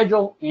master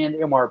schedule and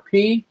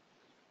MRP.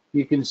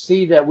 You can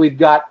see that we've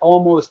got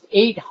almost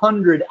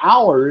 800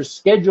 hours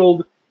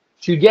scheduled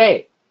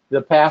today,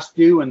 the past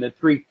due and the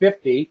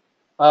 350.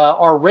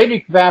 Our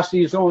rated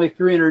capacity is only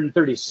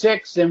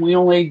 336, and we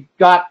only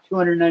got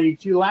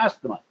 292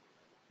 last month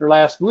or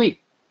last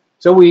week.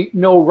 So we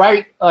know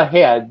right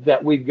ahead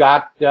that we've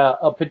got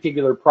a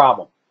particular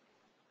problem.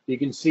 You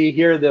can see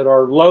here that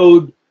our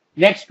load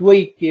next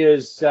week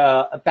is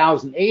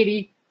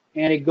 1,080,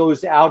 and it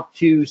goes out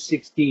to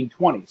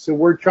 1620. So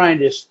we're trying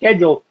to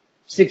schedule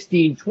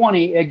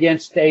 1620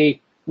 against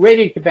a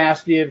rated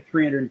capacity of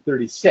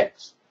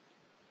 336.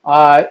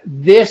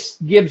 This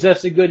gives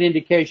us a good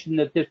indication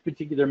that this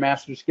particular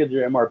master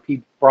scheduler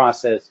MRP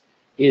process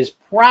is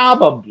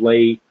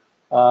probably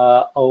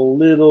a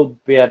little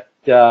bit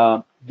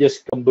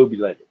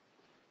discombobulated.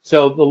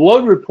 So the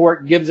load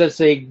report gives us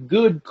a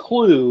good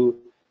clue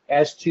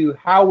as to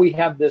how we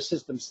have the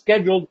system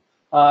scheduled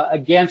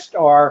against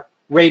our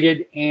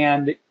rated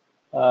and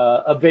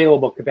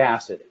available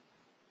capacity.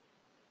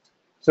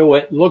 So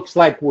it looks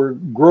like we're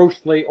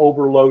grossly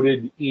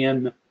overloaded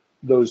in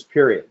those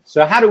periods.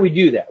 So how do we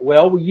do that?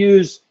 Well, we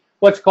use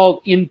what's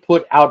called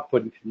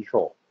input-output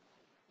control.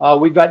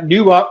 We've got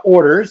new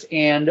orders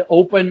and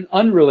open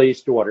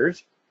unreleased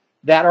orders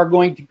that are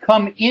going to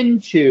come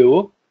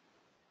into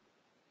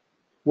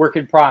work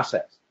in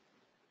process.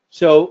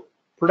 So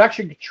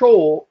production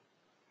control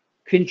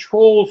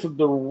controls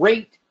the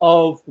rate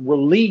of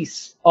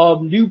release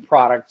of new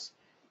products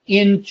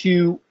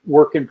into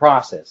work in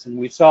process. And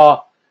we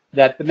saw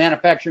that the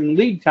manufacturing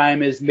lead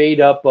time is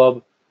made up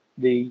of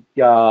the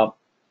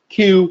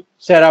queue,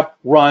 setup,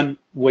 run,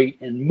 wait,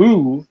 and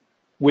move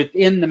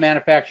within the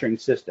manufacturing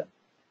system.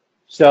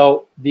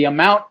 So the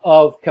amount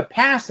of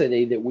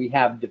capacity that we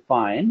have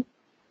defined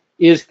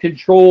is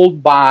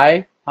controlled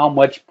by how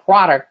much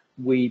product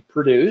we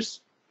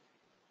produce,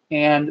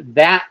 and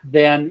that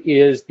then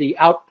is the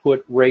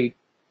output rate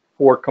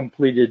for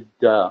completed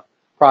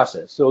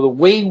process. So the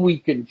way we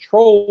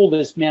control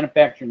this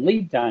manufacturing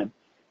lead time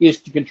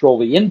is to control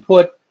the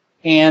input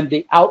and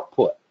the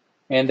output,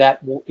 and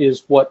that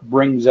is what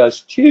brings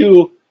us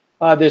to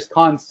this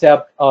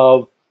concept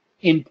of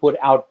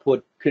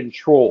input-output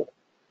control.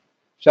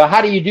 So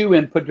how do you do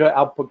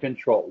input-output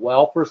control?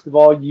 Well, first of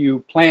all, you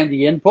plan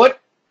the input,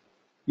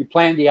 you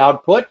plan the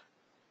output,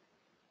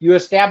 you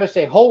establish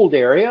a hold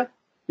area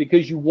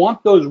because you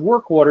want those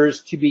work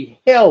orders to be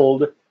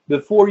held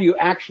before you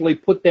actually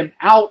put them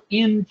out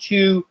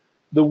into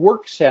the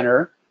work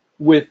center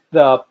with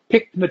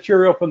picked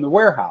material from the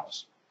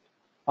warehouse.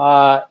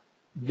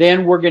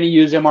 Then we're going to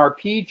use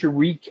MRP to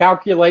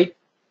recalculate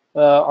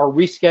or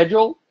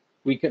reschedule.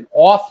 We can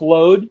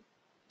offload,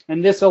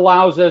 and this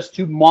allows us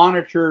to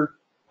monitor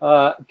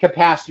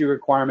capacity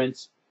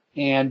requirements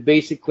and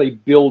basically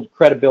build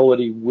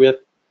credibility with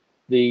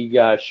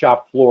the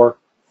shop floor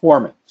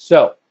foreman.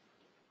 So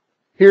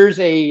here's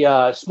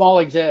a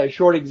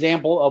short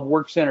example of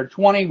Work Center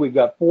 20. We've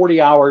got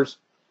 40 hours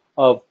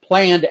of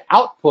planned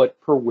output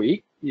per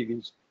week.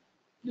 You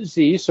can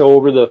see, so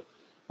over the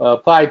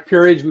 5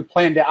 periods, we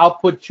plan to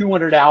output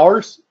 200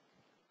 hours.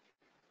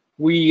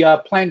 We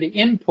plan to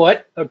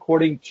input,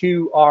 according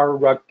to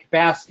our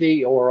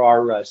capacity or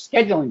our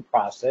scheduling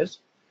process,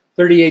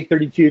 38,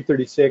 32,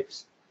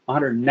 36,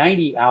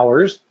 190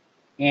 hours,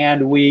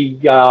 and we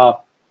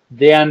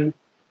then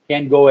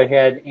can go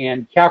ahead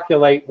and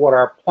calculate what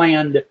our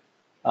planned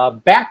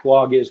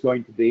backlog is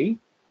going to be.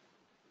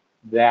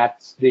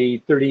 That's the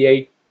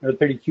 38 or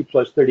 32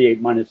 plus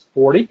 38 minus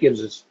 40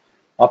 gives us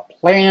a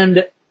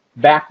planned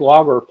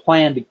backlog or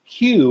planned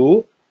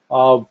queue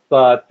of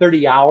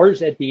 30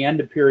 hours at the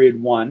end of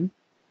period 1.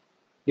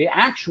 The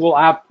actual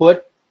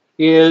output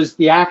is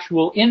the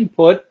actual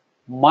input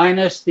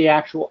minus the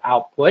actual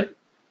output,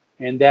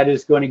 and that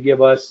is going to give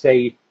us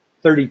a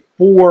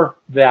 34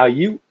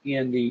 value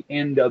in the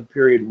end of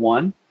period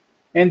 1.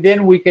 And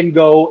then we can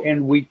go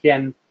and we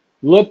can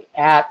look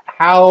at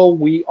how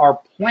we are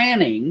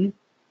planning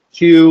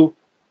to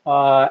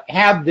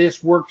have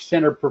this work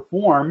center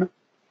perform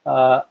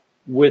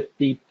with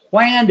the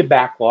planned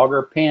backlog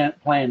or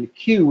planned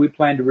queue. We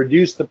plan to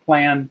reduce the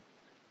planned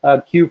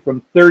queue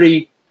from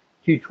 30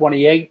 to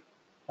 28.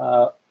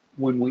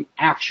 When we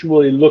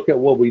actually look at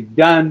what we've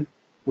done,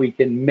 we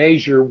can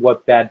measure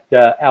what that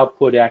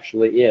output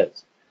actually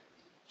is.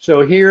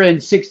 So here in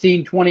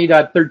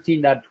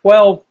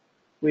 1620.13.12,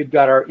 we've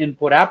got our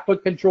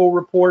input-output control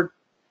report.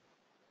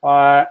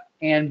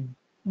 And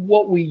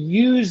what we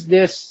use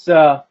this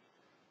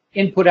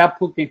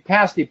input-output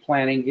capacity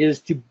planning is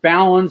to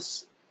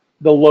balance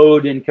the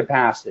load and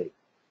capacity.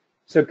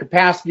 So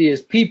capacity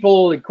is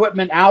people,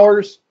 equipment,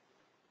 hours,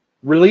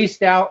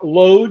 released out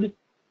load.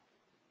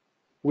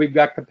 We've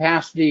got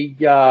capacity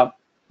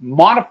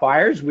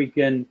modifiers. We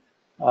can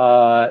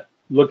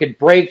look at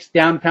breaks,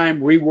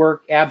 downtime, rework,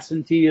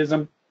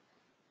 absenteeism.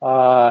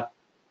 The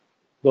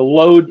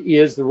load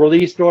is the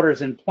released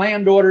orders and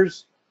planned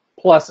orders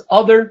plus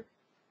other,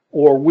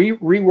 or we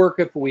rework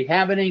if we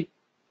have any,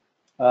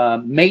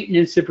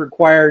 maintenance if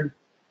required.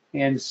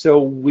 And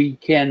so we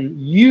can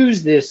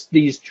use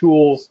these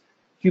tools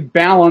to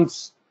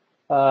balance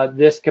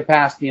this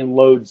capacity and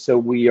load, so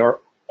we are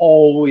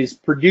always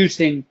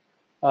producing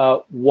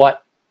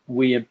what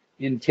we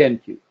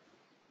intend to.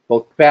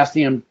 Both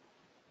capacity and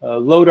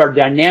load are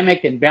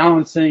dynamic, and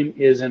balancing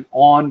is an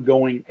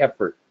ongoing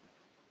effort.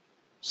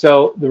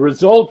 So the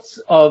results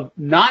of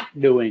not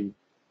doing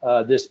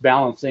this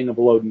balancing of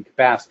load and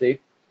capacity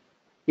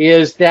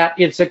is that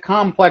it's a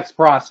complex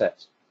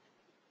process.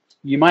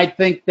 You might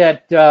think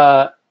that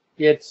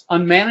it's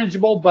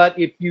unmanageable, but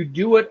if you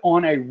do it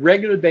on a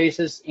regular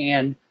basis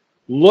and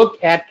look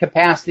at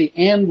capacity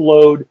and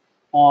load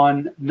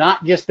on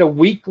not just a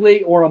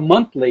weekly or a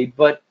monthly,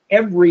 but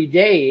every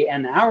day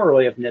and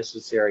hourly if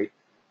necessary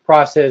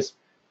process,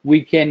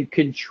 we can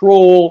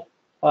control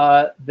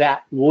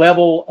that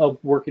level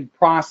of work in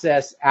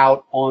process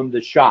out on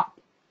the shop.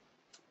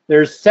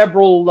 There's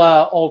several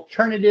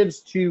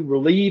alternatives to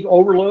relieve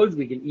overloads.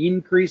 We can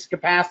increase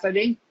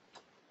capacity,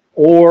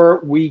 or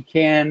we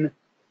can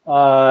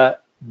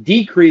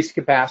decrease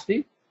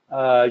capacity,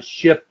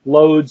 shift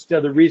loads to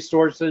other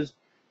resources,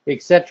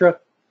 etc.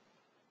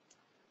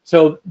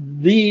 So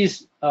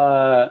these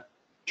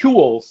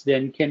tools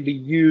then can be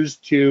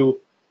used to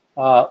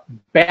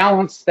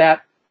balance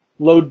that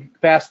load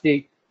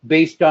capacity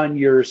based on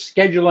your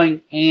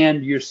scheduling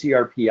and your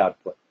CRP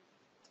output.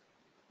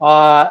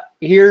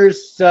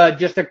 Here's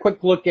just a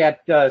quick look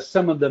at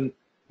some of the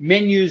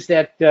menus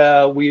that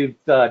we've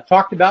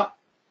talked about.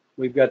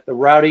 We've got the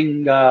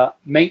routing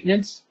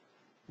maintenance.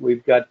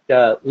 We've got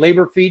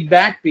labor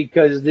feedback,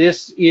 because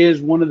this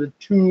is one of the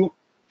two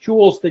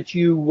tools that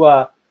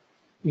you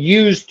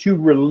use to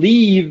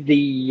relieve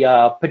the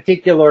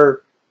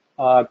particular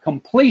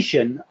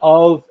completion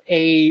of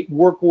a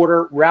work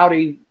order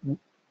routing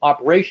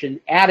operation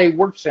at a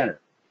work center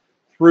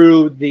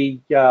through the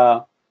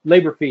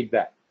labor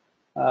feedback.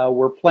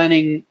 We're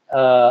planning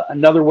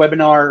another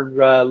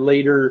webinar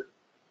later,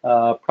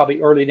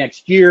 probably early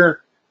next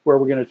year, where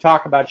we're going to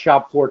talk about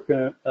shop floor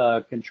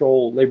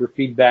control, labor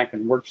feedback,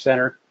 and work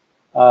center.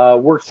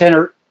 Work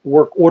center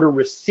work order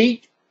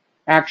receipt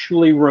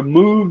actually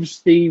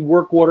removes the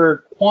work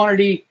order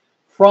quantity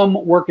from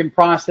work in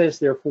process,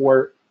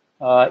 therefore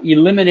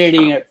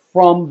eliminating it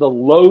from the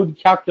load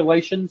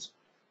calculations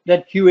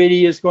that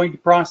QAD is going to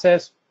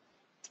process.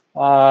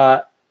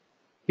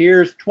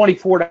 Here's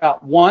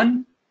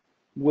 24.1,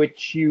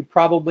 which you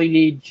probably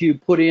need to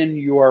put in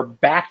your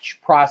batch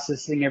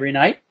processing every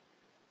night,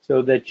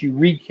 so that you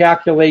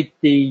recalculate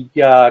the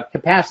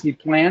capacity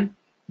plan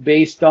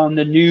based on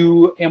the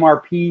new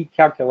MRP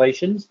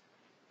calculations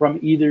from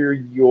either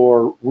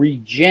your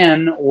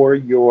regen or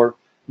your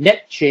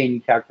net chain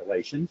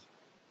calculations.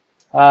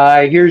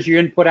 Here's your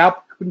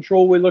input-output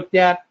control we looked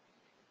at.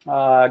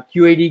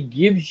 QAD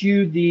gives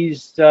you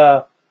these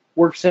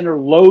work center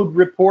load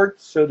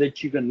reports so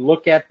that you can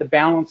look at the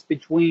balance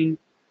between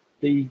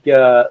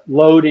the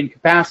load and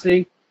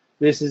capacity.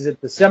 This is at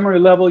the summary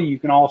level. You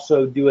can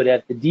also do it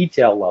at the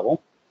detail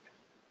level.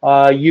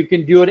 You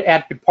can do it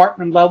at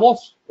department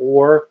levels,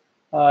 or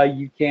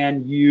you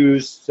can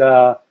use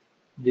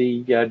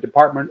the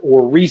department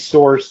or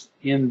resource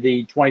in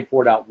the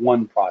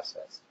 24.1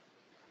 process.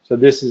 So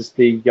this is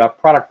the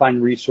product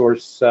line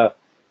resource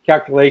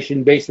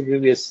calculation, basically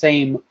the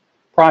same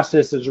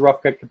process as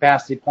rough cut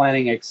capacity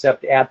planning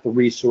except at the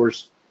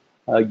resource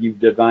you've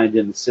defined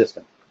in the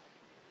system.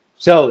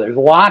 So there's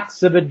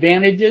lots of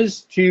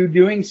advantages to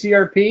doing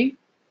CRP.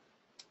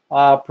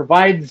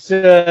 Provides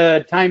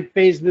time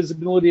phase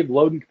visibility of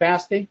load and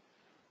capacity,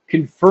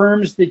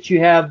 confirms that you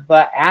have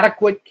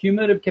adequate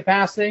cumulative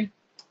capacity,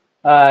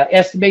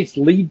 estimates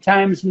lead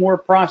times more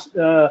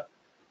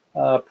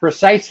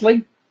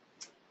precisely.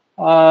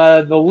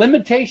 The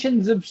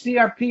limitations of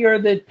CRP are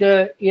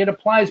that it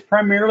applies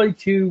primarily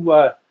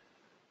to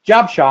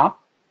job shop.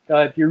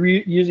 If you're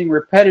using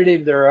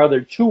repetitive, there are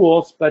other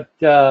tools, but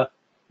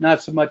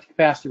not so much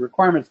capacity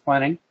requirements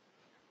planning.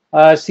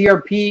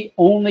 CRP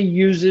only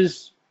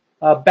uses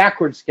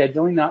backward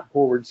scheduling, not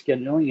forward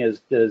scheduling, as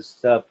does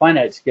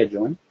finite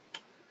scheduling.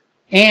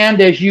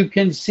 And as you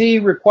can see,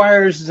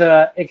 requires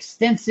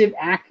extensive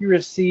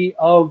accuracy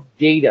of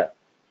data.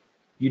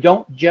 You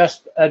don't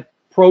just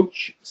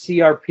approach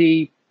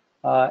CRP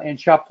and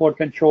shop floor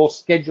control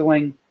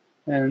scheduling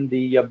and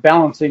the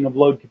balancing of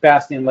load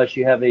capacity unless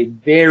you have a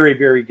very,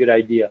 very good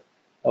idea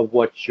of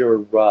what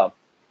your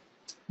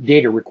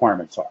data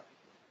requirements are.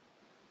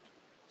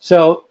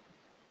 So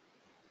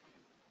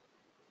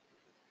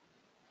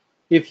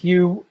if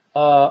you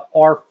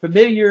are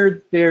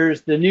familiar,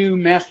 there's the new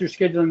master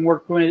scheduling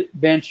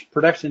workbench,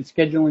 production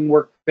scheduling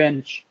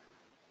workbench.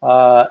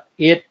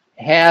 It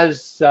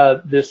has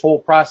this whole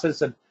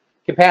process of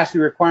capacity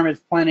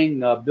requirements planning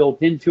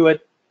built into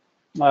it.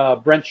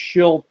 Brent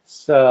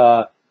Schultz,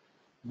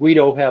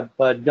 Guido have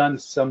done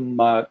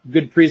some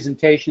good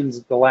presentations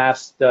at the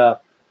last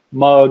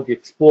MUG,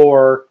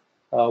 Explorer,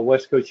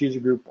 West Coast User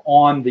Group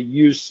on the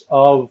use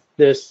of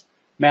this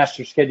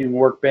master scheduling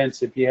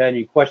workbench. If you had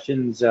any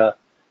questions,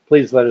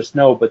 please let us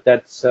know, but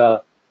that's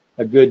a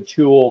good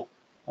tool.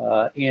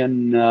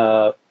 In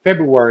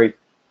February,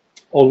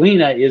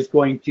 Olina is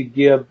going to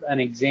give an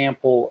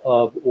example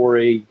of, or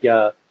a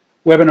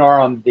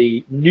webinar on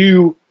the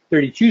new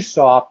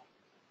 32SOF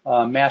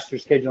master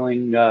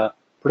scheduling,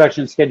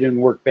 production scheduling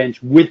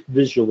workbench with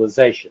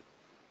visualization.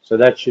 So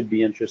that should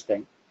be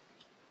interesting.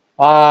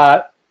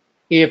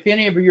 If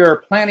any of you are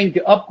planning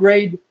to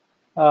upgrade,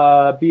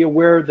 be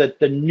aware that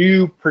the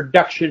new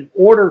production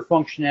order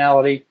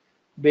functionality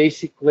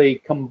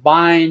basically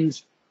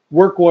combines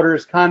work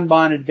orders,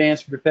 Kanban,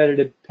 advanced,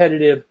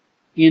 repetitive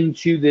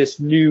into this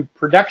new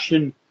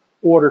production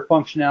order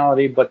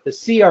functionality, but the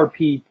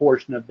CRP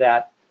portion of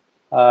that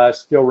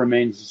still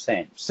remains the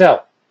same.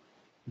 So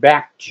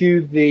back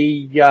to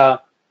the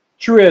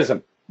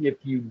truism. If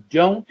you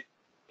don't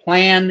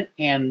plan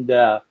and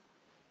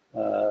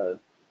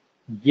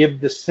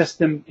give the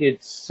system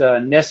its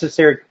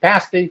necessary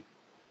capacity,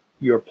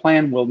 your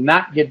plan will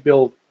not get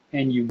built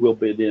and you will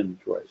bid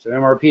inventory. So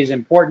MRP is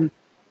important,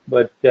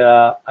 but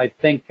I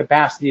think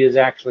capacity is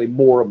actually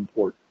more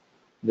important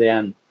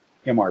than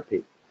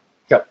MRP.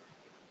 Go.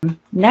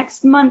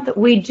 Next month,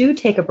 we do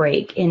take a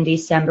break in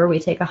December. We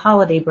take a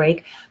holiday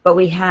break, but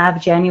we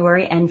have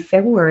January and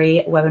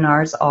February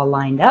webinars all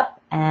lined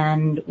up,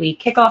 and we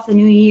kick off the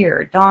new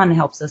year. Don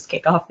helps us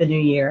kick off the new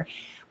year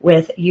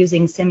with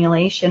using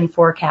simulation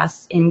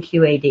forecasts in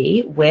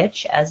QAD,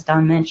 which, as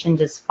Don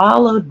mentioned, is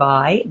followed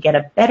by get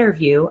a better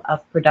view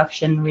of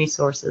production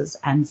resources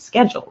and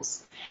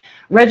schedules.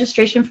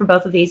 Registration for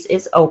both of these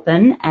is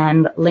open,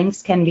 and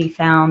links can be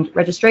found,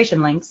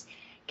 registration links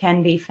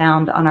can be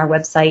found on our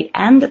website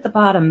and at the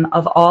bottom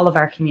of all of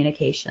our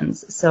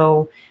communications.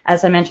 So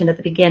as I mentioned at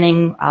the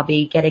beginning, I'll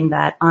be getting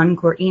that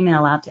encore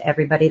email out to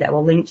everybody that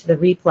will link to the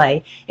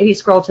replay. If you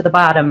scroll to the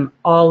bottom,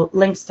 all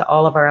links to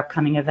all of our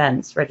upcoming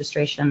events,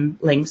 registration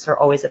links are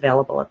always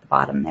available at the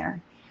bottom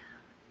there.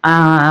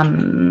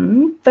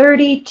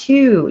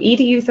 32,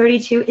 EDU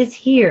 32 is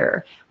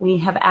here. We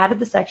have added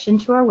the section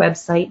to our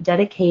website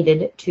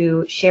dedicated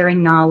to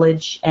sharing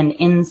knowledge and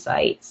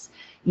insights.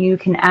 You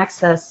can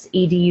access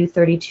EDU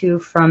 32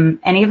 from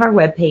any of our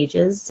web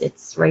pages.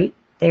 It's right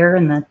there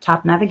in the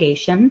top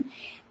navigation.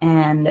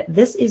 And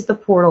this is the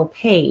portal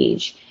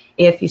page.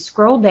 If you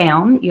scroll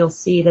down, you'll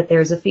see that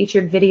there's a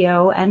featured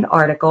video and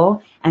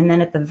article. And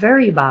then at the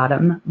very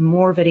bottom,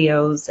 more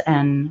videos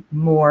and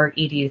more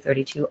EDU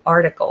 32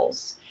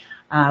 articles.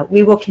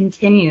 We will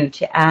continue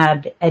to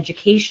add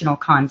educational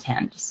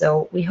content.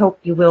 So we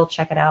hope you will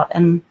check it out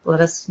and let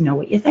us know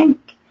what you think.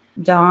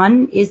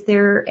 Don, is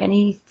there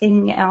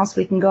anything else?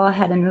 We can go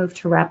ahead and move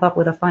to wrap up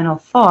with a final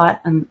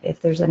thought, and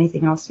if there's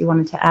anything else you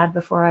wanted to add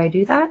before I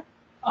do that?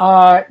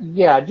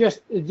 Yeah,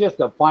 just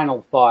a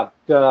final thought.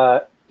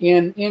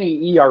 In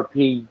any ERP,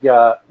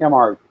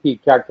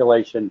 MRP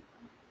calculation,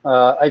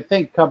 I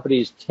think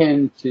companies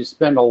tend to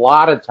spend a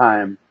lot of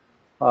time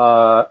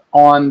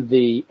on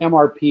the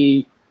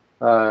MRP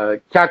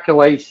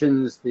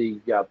calculations, the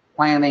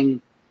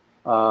planning,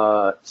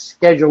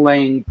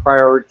 scheduling,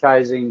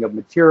 prioritizing of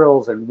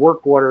materials and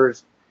work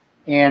orders,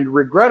 and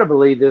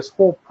regrettably, this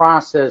whole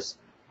process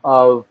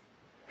of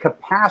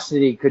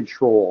capacity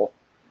control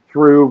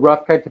through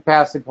rough cut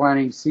capacity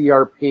planning,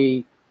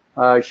 CRP,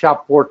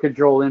 shop floor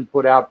control,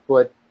 input,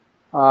 output,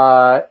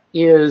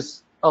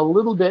 is a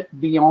little bit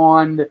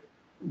beyond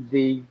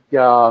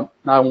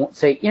I won't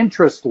say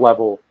interest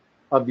level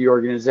of the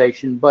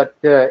organization, but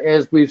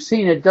as we've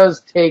seen, it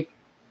does take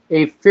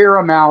a fair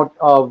amount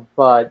of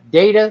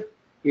data.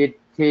 It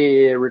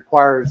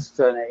requires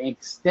an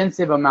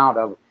extensive amount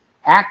of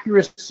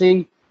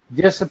accuracy,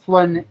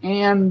 discipline,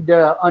 and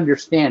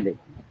understanding.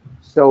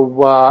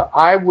 So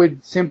I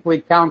would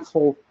simply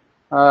counsel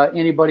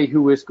anybody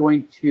who is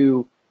going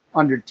to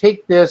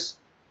undertake this.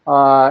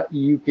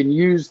 You can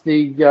use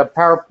the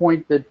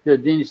PowerPoint that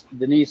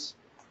Denise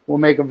will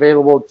make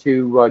available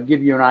to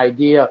give you an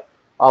idea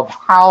of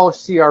how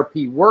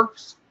CRP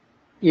works.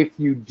 If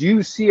you do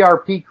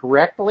CRP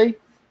correctly,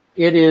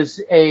 it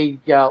is a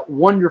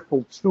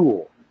wonderful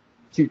tool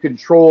to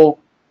control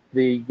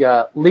the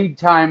lead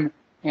time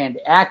and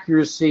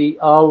accuracy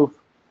of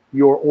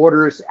your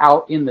orders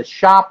out in the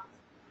shop,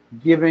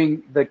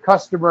 giving the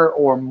customer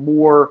or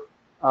more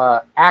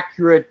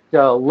accurate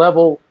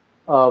level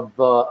of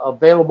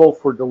available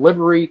for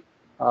delivery.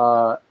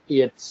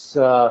 It's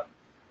a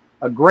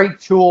great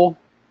tool,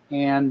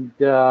 and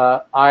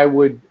I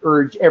would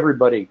urge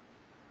everybody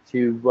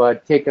to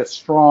take a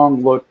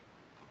strong look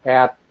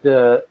at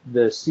the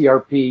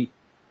CRP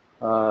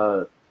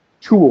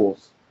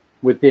tools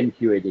within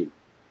QAD.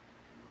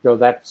 So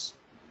that's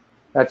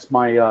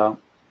my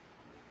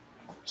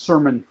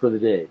sermon for the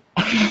day.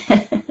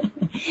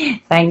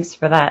 Thanks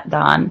for that,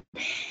 Don.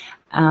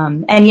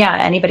 And yeah,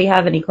 anybody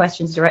have any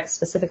questions direct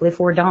specifically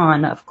for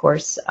Don? Of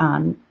course,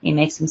 he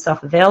makes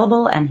himself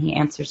available and he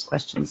answers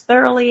questions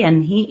thoroughly,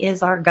 and he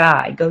is our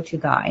guy, go-to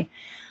guy.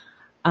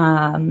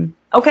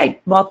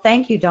 Okay, well,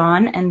 thank you,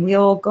 Don, and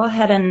we'll go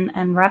ahead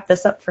and wrap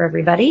this up for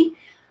everybody.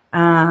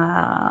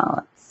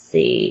 Let's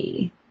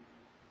see.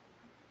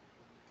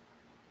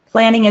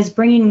 Planning is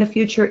bringing the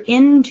future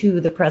into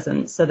the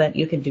present so that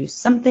you can do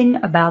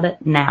something about it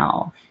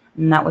now.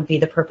 And that would be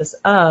the purpose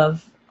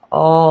of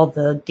all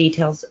the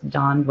details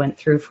Don went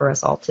through for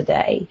us all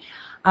today.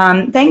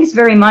 Thanks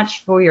very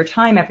much for your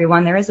time,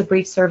 everyone. There is a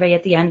brief survey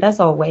at the end,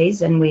 as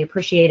always, and we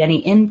appreciate any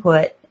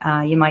input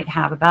you might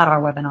have about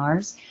our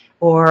webinars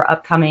or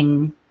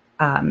upcoming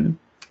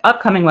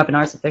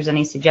webinars. If there's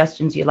any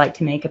suggestions you'd like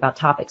to make about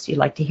topics you'd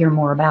like to hear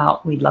more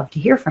about, we'd love to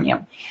hear from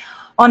you.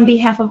 On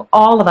behalf of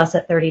all of us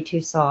at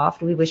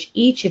 32Soft, we wish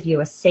each of you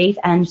a safe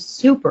and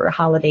super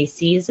holiday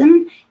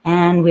season,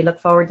 and we look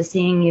forward to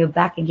seeing you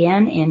back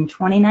again in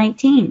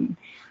 2019.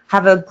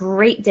 Have a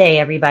great day,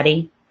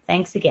 everybody.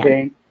 Thanks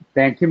again.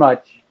 Thank you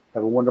much.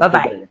 Have a wonderful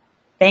day.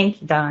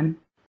 Thank you, Don.